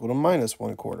a2 is equal to minus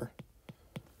 1/4.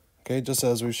 Okay, just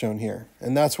as we've shown here.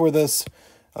 And that's where this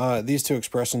these two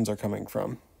expressions are coming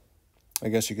from, I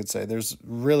guess you could say. There's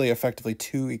really effectively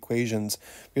two equations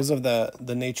because of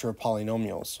the nature of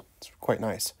polynomials. It's quite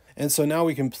nice. And so now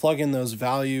we can plug in those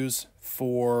values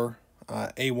for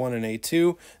a1 and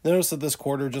a2. Notice that this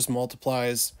quarter just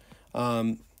multiplies,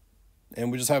 and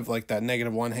we just have like that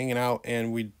 -1 hanging out,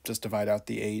 and we just divide out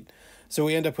the 8. So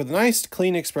we end up with a nice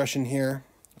clean expression here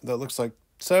that looks like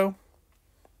so.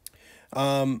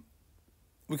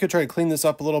 We could try to clean this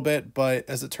up a little bit, but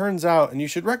as it turns out, and you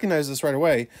should recognize this right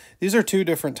away, these are two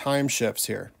different time shifts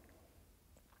here.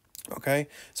 Okay,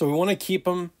 so we want to keep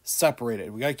them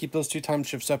separated. We got to keep those two time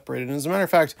shifts separated. And as a matter of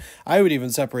fact, I would even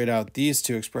separate out these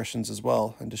two expressions as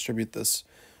well and distribute this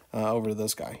over to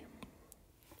this guy.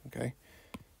 Okay,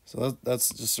 so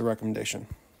that's just a recommendation.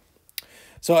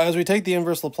 So as we take the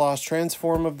inverse Laplace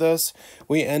transform of this,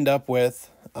 we end up with,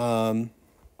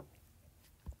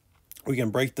 we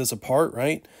can break this apart,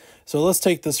 right? So let's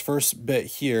take this first bit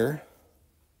here.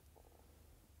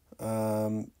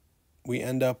 We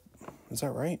end up, is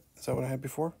that right? Is that what I had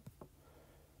before?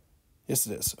 Yes,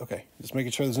 it is. Okay, just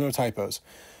making sure there's no typos.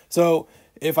 So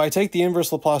if I take the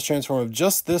inverse Laplace transform of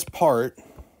just this part,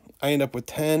 I end up with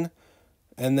 10,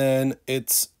 and then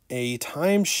it's a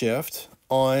time shift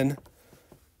on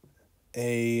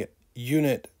a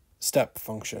unit step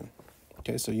function.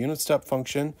 Okay, so unit step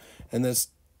function, and this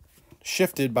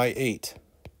shifted by 8.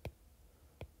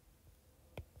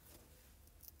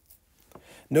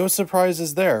 No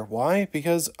surprises there. Why?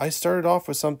 Because I started off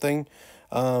with something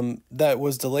that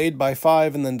was delayed by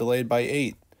 5 and then delayed by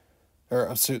 8.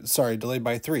 Or, sorry, delayed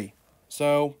by 3.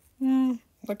 So,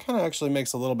 that kind of actually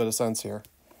makes a little bit of sense here.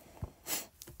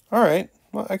 All right,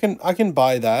 well, I can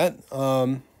buy that.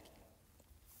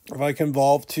 If I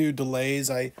convolve two delays,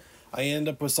 I end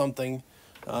up with something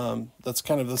that's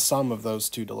kind of the sum of those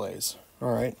two delays.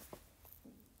 All right.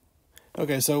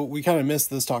 Okay, so we kind of missed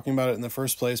this talking about it in the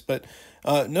first place, but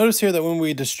notice here that when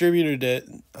we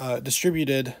distributed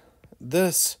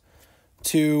this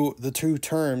to the two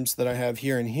terms that I have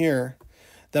here and here,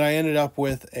 that I ended up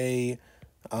with a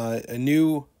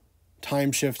new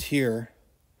time shift here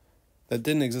that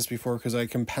didn't exist before because I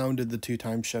compounded the two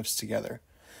time shifts together.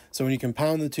 So when you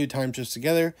compound the two time shifts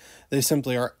together, they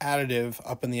simply are additive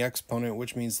up in the exponent,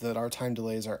 which means that our time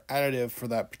delays are additive for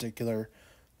that particular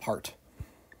part.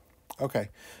 Okay,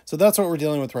 so that's what we're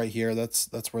dealing with right here. That's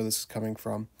where this is coming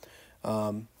from.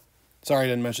 Sorry I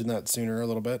didn't mention that sooner a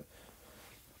little bit.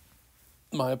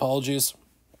 My apologies.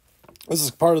 This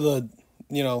is part of the,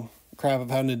 crap of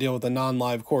having to deal with a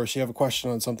non-live course. You have a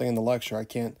question on something in the lecture, I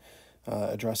can't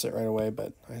address it right away,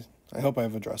 but I hope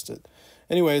I've addressed it.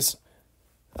 Anyways,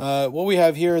 what we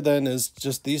have here then is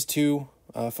just these two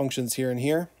functions here and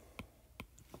here.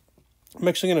 I'm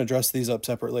actually going to address these up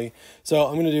separately. So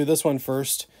I'm going to do this one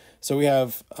first. So we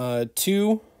have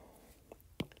 2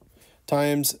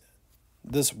 times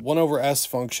this 1 over s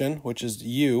function, which is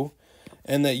u,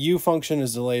 and that u function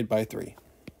is delayed by 3.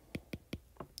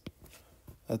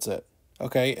 That's it.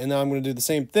 Okay, and now I'm going to do the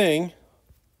same thing,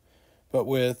 but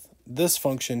with this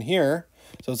function here.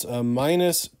 So it's a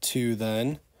minus 2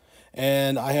 then,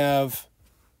 and I have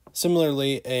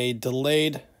similarly a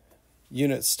delayed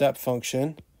unit step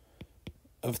function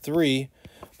of 3,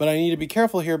 but I need to be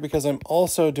careful here because I'm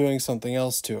also doing something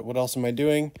else to it. What else am I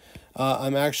doing?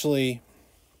 I'm actually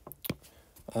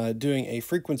doing a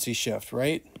frequency shift,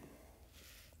 right?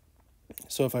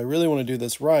 So if I really want to do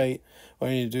this right, what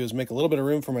I need to do is make a little bit of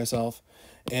room for myself,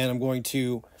 and I'm going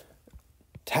to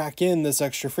tack in this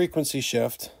extra frequency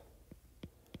shift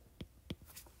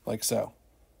like so.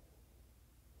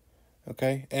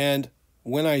 Okay, and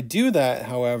when I do that,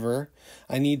 however,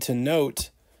 I need to note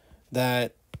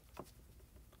that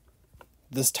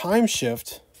this time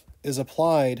shift is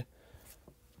applied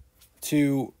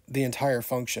to the entire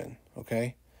function,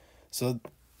 okay? So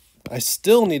I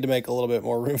still need to make a little bit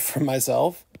more room for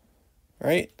myself,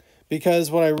 right?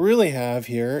 Because what I really have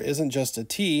here isn't just a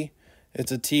t,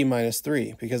 it's a t minus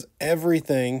 3, because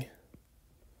everything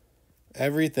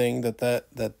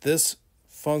that this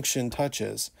function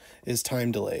touches is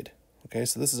time delayed. Okay,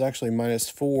 so this is actually minus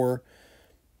 4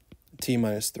 t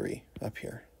minus 3 up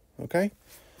here. Okay,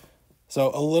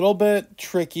 so a little bit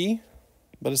tricky,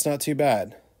 but it's not too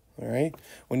bad. All right,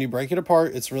 when you break it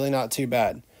apart, it's really not too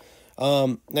bad.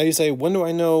 Now you say, when do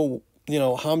I know,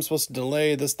 how I'm supposed to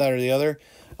delay this, that, or the other?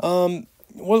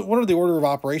 What are the order of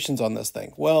operations on this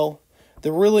thing? Well,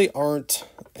 there really aren't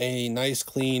a nice,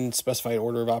 clean, specified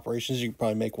order of operations. You could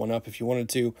probably make one up if you wanted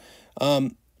to.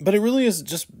 But it really is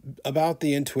just about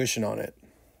the intuition on it.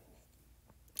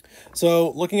 So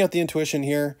looking at the intuition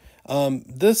here,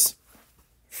 this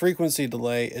frequency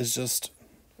delay is just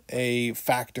a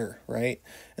factor, right?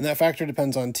 And that factor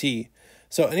depends on t.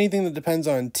 So anything that depends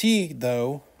on t,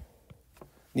 though,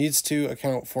 needs to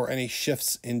account for any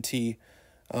shifts in t.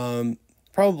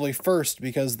 Probably first,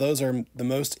 because those are the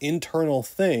most internal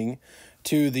thing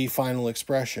to the final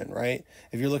expression, right?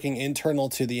 If you're looking internal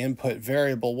to the input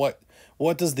variable,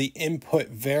 what does the input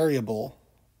variable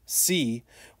see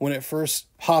when it first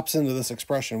pops into this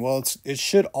expression? Well, it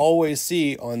should always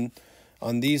see on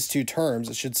these two terms,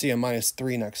 it should see a minus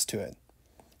 3 next to it.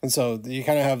 And so you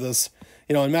kind of have this,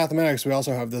 in mathematics, we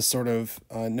also have this sort of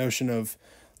notion of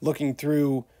looking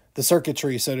through the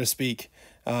circuitry, so to speak,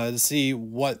 to see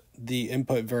what the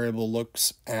input variable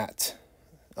looks at.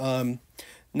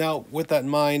 Now, with that in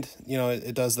mind,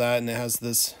 it does that, and it has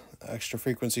this extra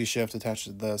frequency shift attached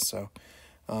to this, so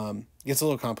it gets a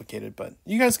little complicated, but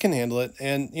you guys can handle it,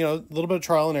 and, a little bit of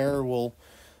trial and error will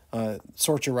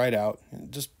sort you right out.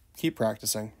 Just keep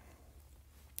practicing.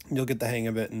 You'll get the hang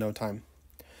of it in no time.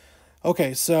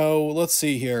 Okay, so let's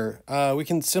see here. We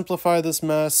can simplify this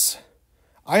mess.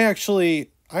 I actually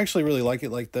really like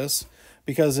it like this,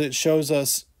 because it shows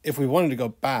us if we wanted to go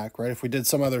back, right? If we did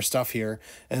some other stuff here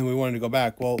and we wanted to go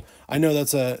back, well, I know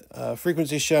that's a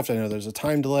frequency shift. I know there's a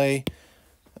time delay.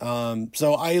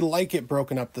 So I like it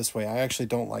broken up this way. I actually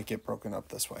don't like it broken up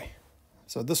this way.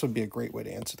 So this would be a great way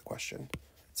to answer the question.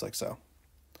 It's like so.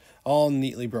 All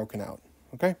neatly broken out,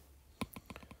 okay?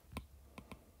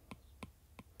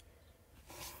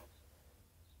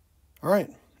 All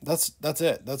right, that's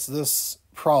it. That's this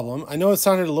problem. I know it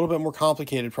sounded a little bit more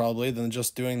complicated probably than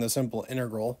just doing the simple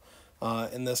integral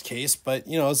in this case, but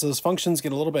as those functions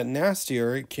get a little bit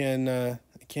nastier, it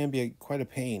can be quite a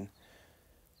pain.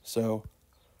 So,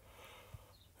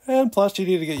 and plus you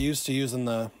need to get used to using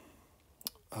the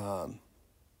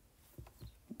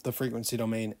frequency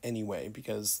domain anyway,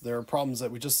 because there are problems that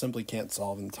we just simply can't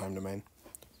solve in the time domain.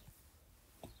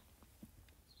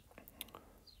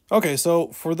 Okay, so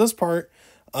for this part,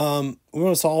 we want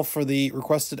to solve for the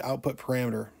requested output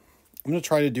parameter. I'm going to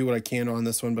try to do what I can on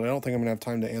this one, but I don't think I'm going to have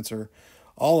time to answer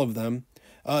all of them.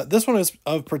 This one is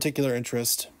of particular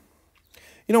interest.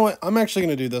 You know what? I'm actually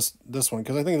going to do this one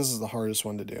because I think this is the hardest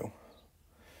one to do.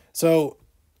 So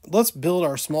let's build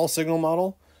our small signal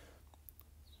model,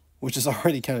 which is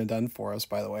already kind of done for us,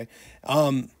 by the way.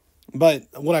 But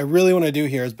what I really want to do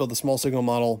here is build the small signal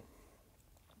model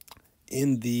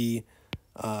in the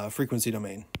frequency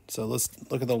domain. So let's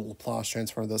look at the Laplace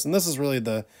transform of this. And this is really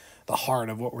the heart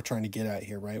of what we're trying to get at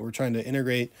here, right? We're trying to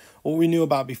integrate what we knew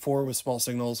about before with small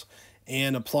signals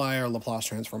and apply our Laplace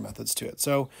transform methods to it.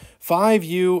 So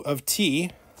 5u of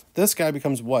t, this guy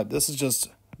becomes what? This is just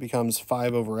becomes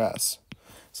 5 over s.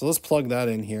 So let's plug that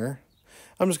in here.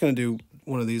 I'm just going to do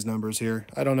one of these numbers here.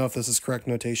 I don't know if this is correct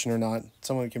notation or not.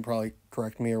 Someone can probably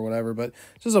correct me or whatever, but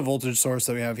this is a voltage source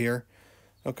that we have here.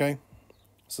 Okay.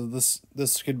 So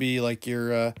this could be like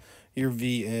your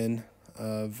V in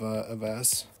of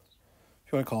S,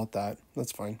 if you want to call it that.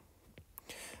 That's fine.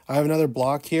 I have another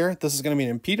block here. This is going to be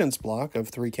an impedance block of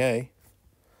 3K.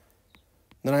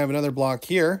 Then I have another block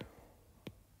here.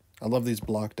 I love these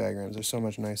block diagrams. They're so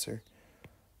much nicer.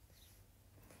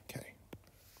 Okay.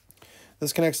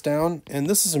 This connects down, and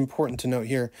this is important to note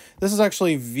here. This is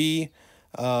actually V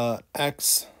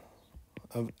X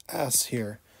of S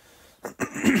here.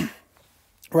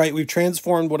 Right, we've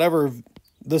transformed whatever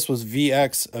this was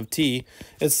Vx of t.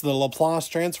 It's the Laplace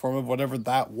transform of whatever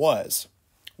that was.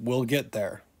 We'll get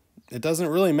there. It doesn't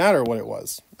really matter what it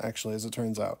was, actually, as it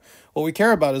turns out. What we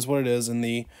care about is what it is in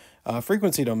the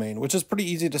frequency domain, which is pretty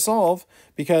easy to solve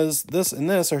because this and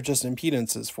this are just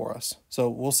impedances for us. So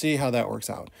we'll see how that works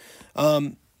out.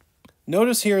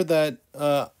 Notice here that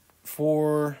I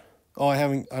don't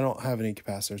have any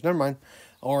capacitors. Never mind,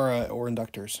 or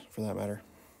inductors for that matter.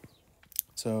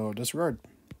 So disregard.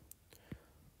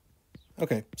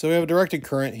 Okay, so we have a directed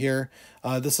current here.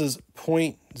 This is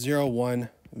 0.01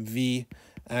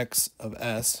 Vx of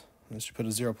S. I should put a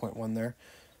 0.1 there.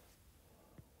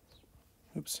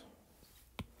 Oops.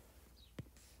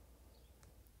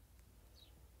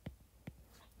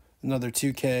 Another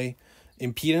 2K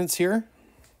impedance here.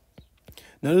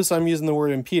 Notice I'm using the word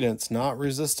impedance, not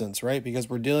resistance, right? Because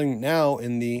we're dealing now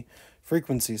in the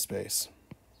frequency space.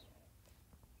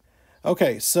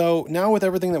 Okay, so now with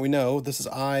everything that we know, this is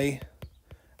I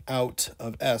out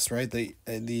of S, right?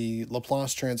 The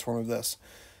Laplace transform of this.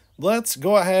 Let's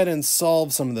go ahead and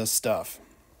solve some of this stuff.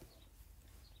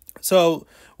 So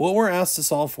what we're asked to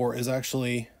solve for is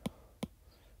actually,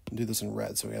 do this in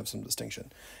red so we have some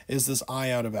distinction, is this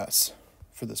I out of S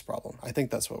for this problem. I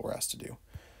think that's what we're asked to do.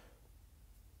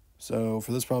 So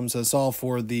for this problem, it says solve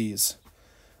for these.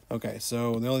 Okay,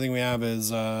 so the only thing we have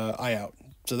is I out.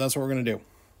 So that's what we're going to do.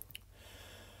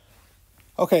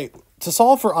 Okay, to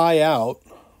solve for I out,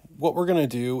 what we're going to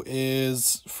do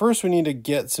is first we need to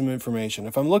get some information.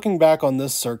 If I'm looking back on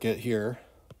this circuit here,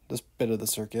 this bit of the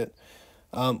circuit,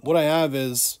 what I have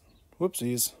is,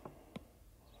 whoopsies.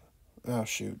 Oh,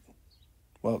 shoot.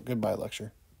 Well, goodbye,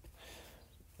 lecture.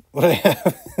 What I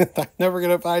have, I'm never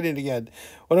going to find it again.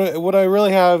 What I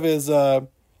really have is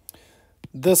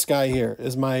this guy here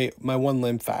is my one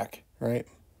lim fac, right?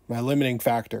 My limiting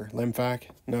factor. Lim fac?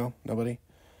 No? Nobody?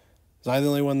 Is I the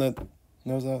only one that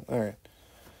knows that? All right.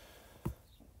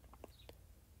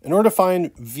 In order to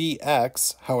find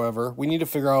Vx, however, we need to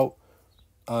figure out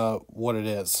what it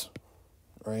is,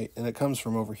 right? And it comes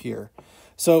from over here.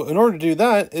 So in order to do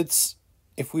that, it's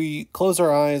if we close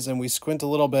our eyes and we squint a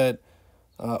little bit,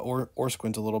 or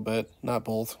squint a little bit, not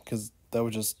both, because that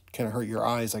would just kind of hurt your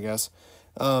eyes, I guess.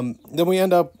 Then we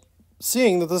end up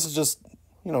seeing that this is just,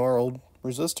 our old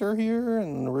resistor here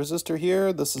and a resistor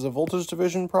here. This is a voltage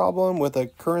division problem with a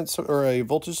current or a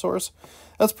voltage source.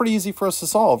 That's pretty easy for us to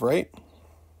solve, right?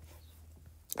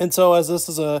 And so as this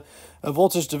is a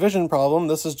voltage division problem,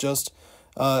 this is just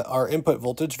our input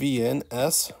voltage, V in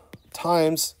S,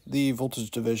 times the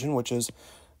voltage division, which is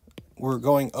we're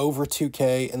going over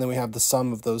 2K, and then we have the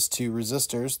sum of those two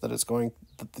resistors that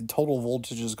the total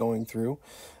voltage is going through,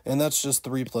 and that's just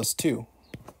 3 plus 2.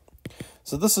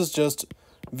 So this is just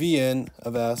V in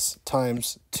of S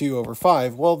times 2 over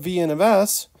 5. Well, V in of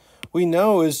S, we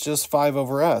know is just 5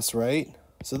 over S, right?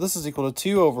 So this is equal to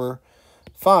 2 over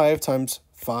 5 times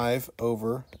 5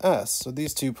 over S. So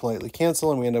these two politely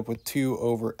cancel, and we end up with 2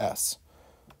 over S.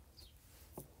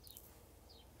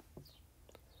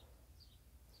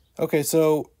 Okay,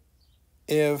 so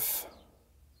if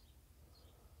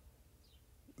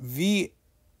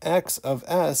Vx of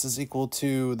S is equal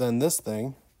to then this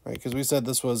thing, right? Because we said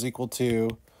this was equal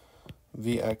to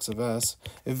Vx of S.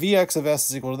 If Vx of S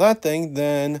is equal to that thing,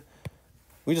 then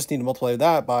we just need to multiply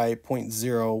that by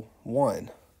 0.01.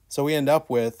 So we end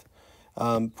up with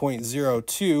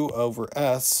 0.02 over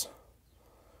S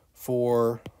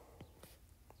for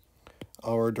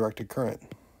our directed current.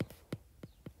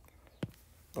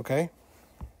 Okay?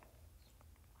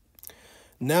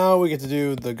 Now we get to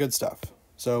do the good stuff.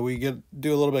 So we get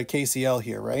do a little bit of KCL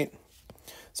here, right?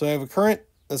 So I have a current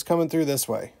that's coming through this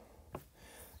way.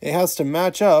 It has to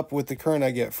match up with the current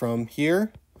I get from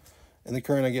here and the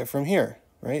current I get from here,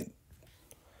 right?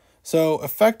 So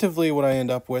effectively what I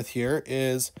end up with here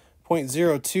is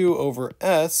 0.02 over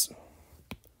S,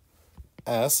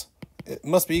 it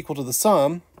must be equal to the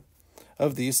sum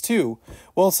of these two.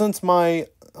 Well, since my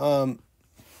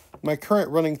my current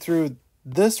running through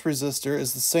this resistor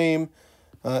is the same,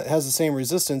 it has the same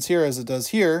resistance here as it does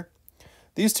here,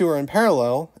 these two are in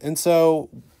parallel, and so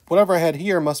whatever I had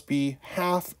here must be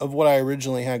half of what I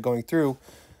originally had going through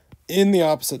in the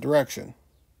opposite direction.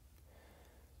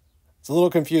 It's a little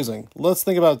confusing. Let's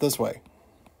think about it this way.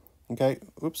 Okay,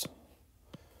 oops.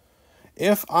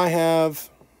 If I have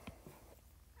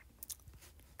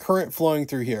current flowing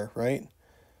through here, right?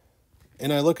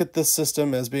 And I look at this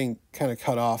system as being kind of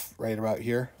cut off right about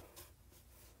here,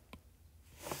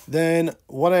 then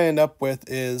what I end up with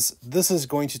is this is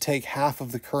going to take half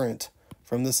of the current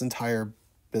from this entire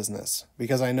business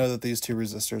because I know that these two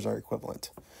resistors are equivalent.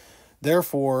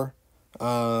 Therefore,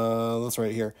 let's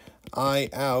write it here. I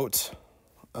out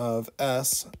of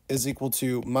S is equal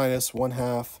to minus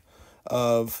 1/2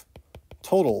 of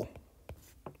total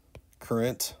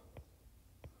current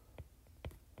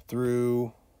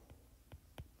through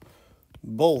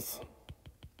both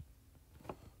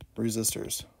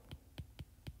resistors.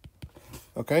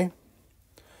 Okay?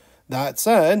 That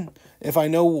said, if I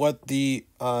know what the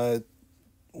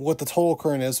total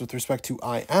current is with respect to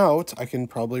I out, I can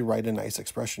probably write a nice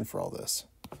expression for all this.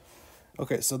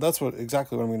 Okay, so that's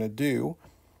exactly what I'm going to do.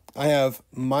 I have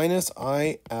minus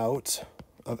I out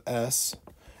of S,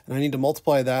 and I need to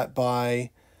multiply that by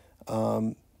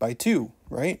 2,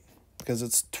 right? Because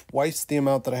it's twice the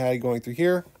amount that I had going through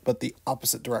here, but the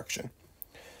opposite direction.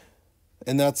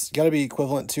 And that's got to be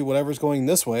equivalent to whatever's going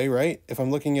this way, right? If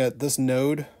I'm looking at this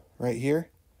node right here,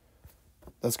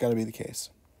 that's got to be the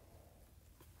case.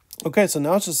 Okay, so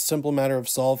now it's just a simple matter of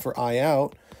solve for I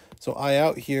out. So I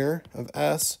out here of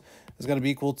S is going to be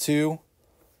equal to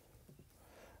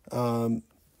minus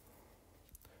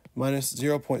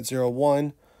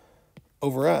 0.01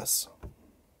 over S.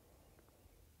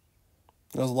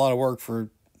 That was a lot of work for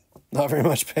not very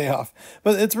much payoff,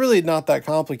 but it's really not that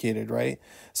complicated, right?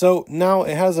 So now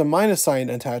it has a minus sign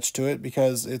attached to it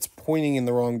because it's pointing in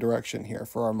the wrong direction here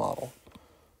for our model.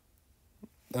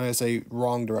 And I say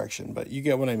wrong direction, but you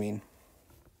get what I mean.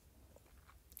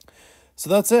 So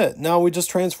that's it. Now we just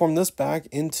transform this back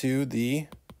into the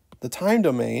time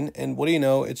domain, and what do you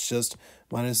know? It's just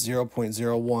minus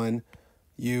 0.01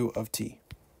 u of t.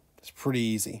 It's pretty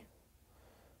easy.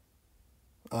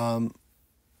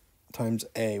 Times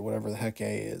a, whatever the heck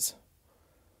a is.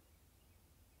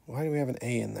 Why do we have an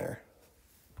a in there?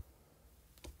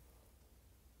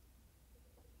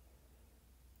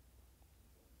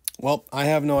 Well, I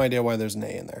have no idea why there's an a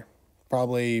in there.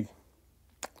 Probably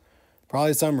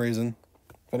some reason.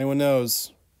 If anyone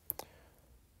knows,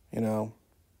 send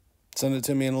it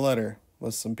to me in a letter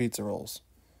with some pizza rolls.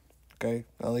 Okay,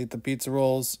 I'll eat the pizza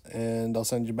rolls and I'll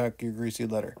send you back your greasy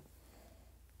letter.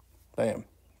 Bam,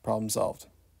 problem solved.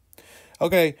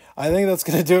 Okay, I think that's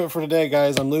going to do it for today,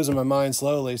 guys. I'm losing my mind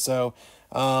slowly. So,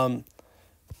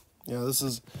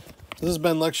 this has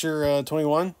been lecture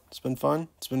 21. It's been fun.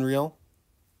 It's been real.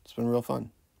 It's been real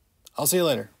fun. I'll see you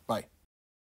later.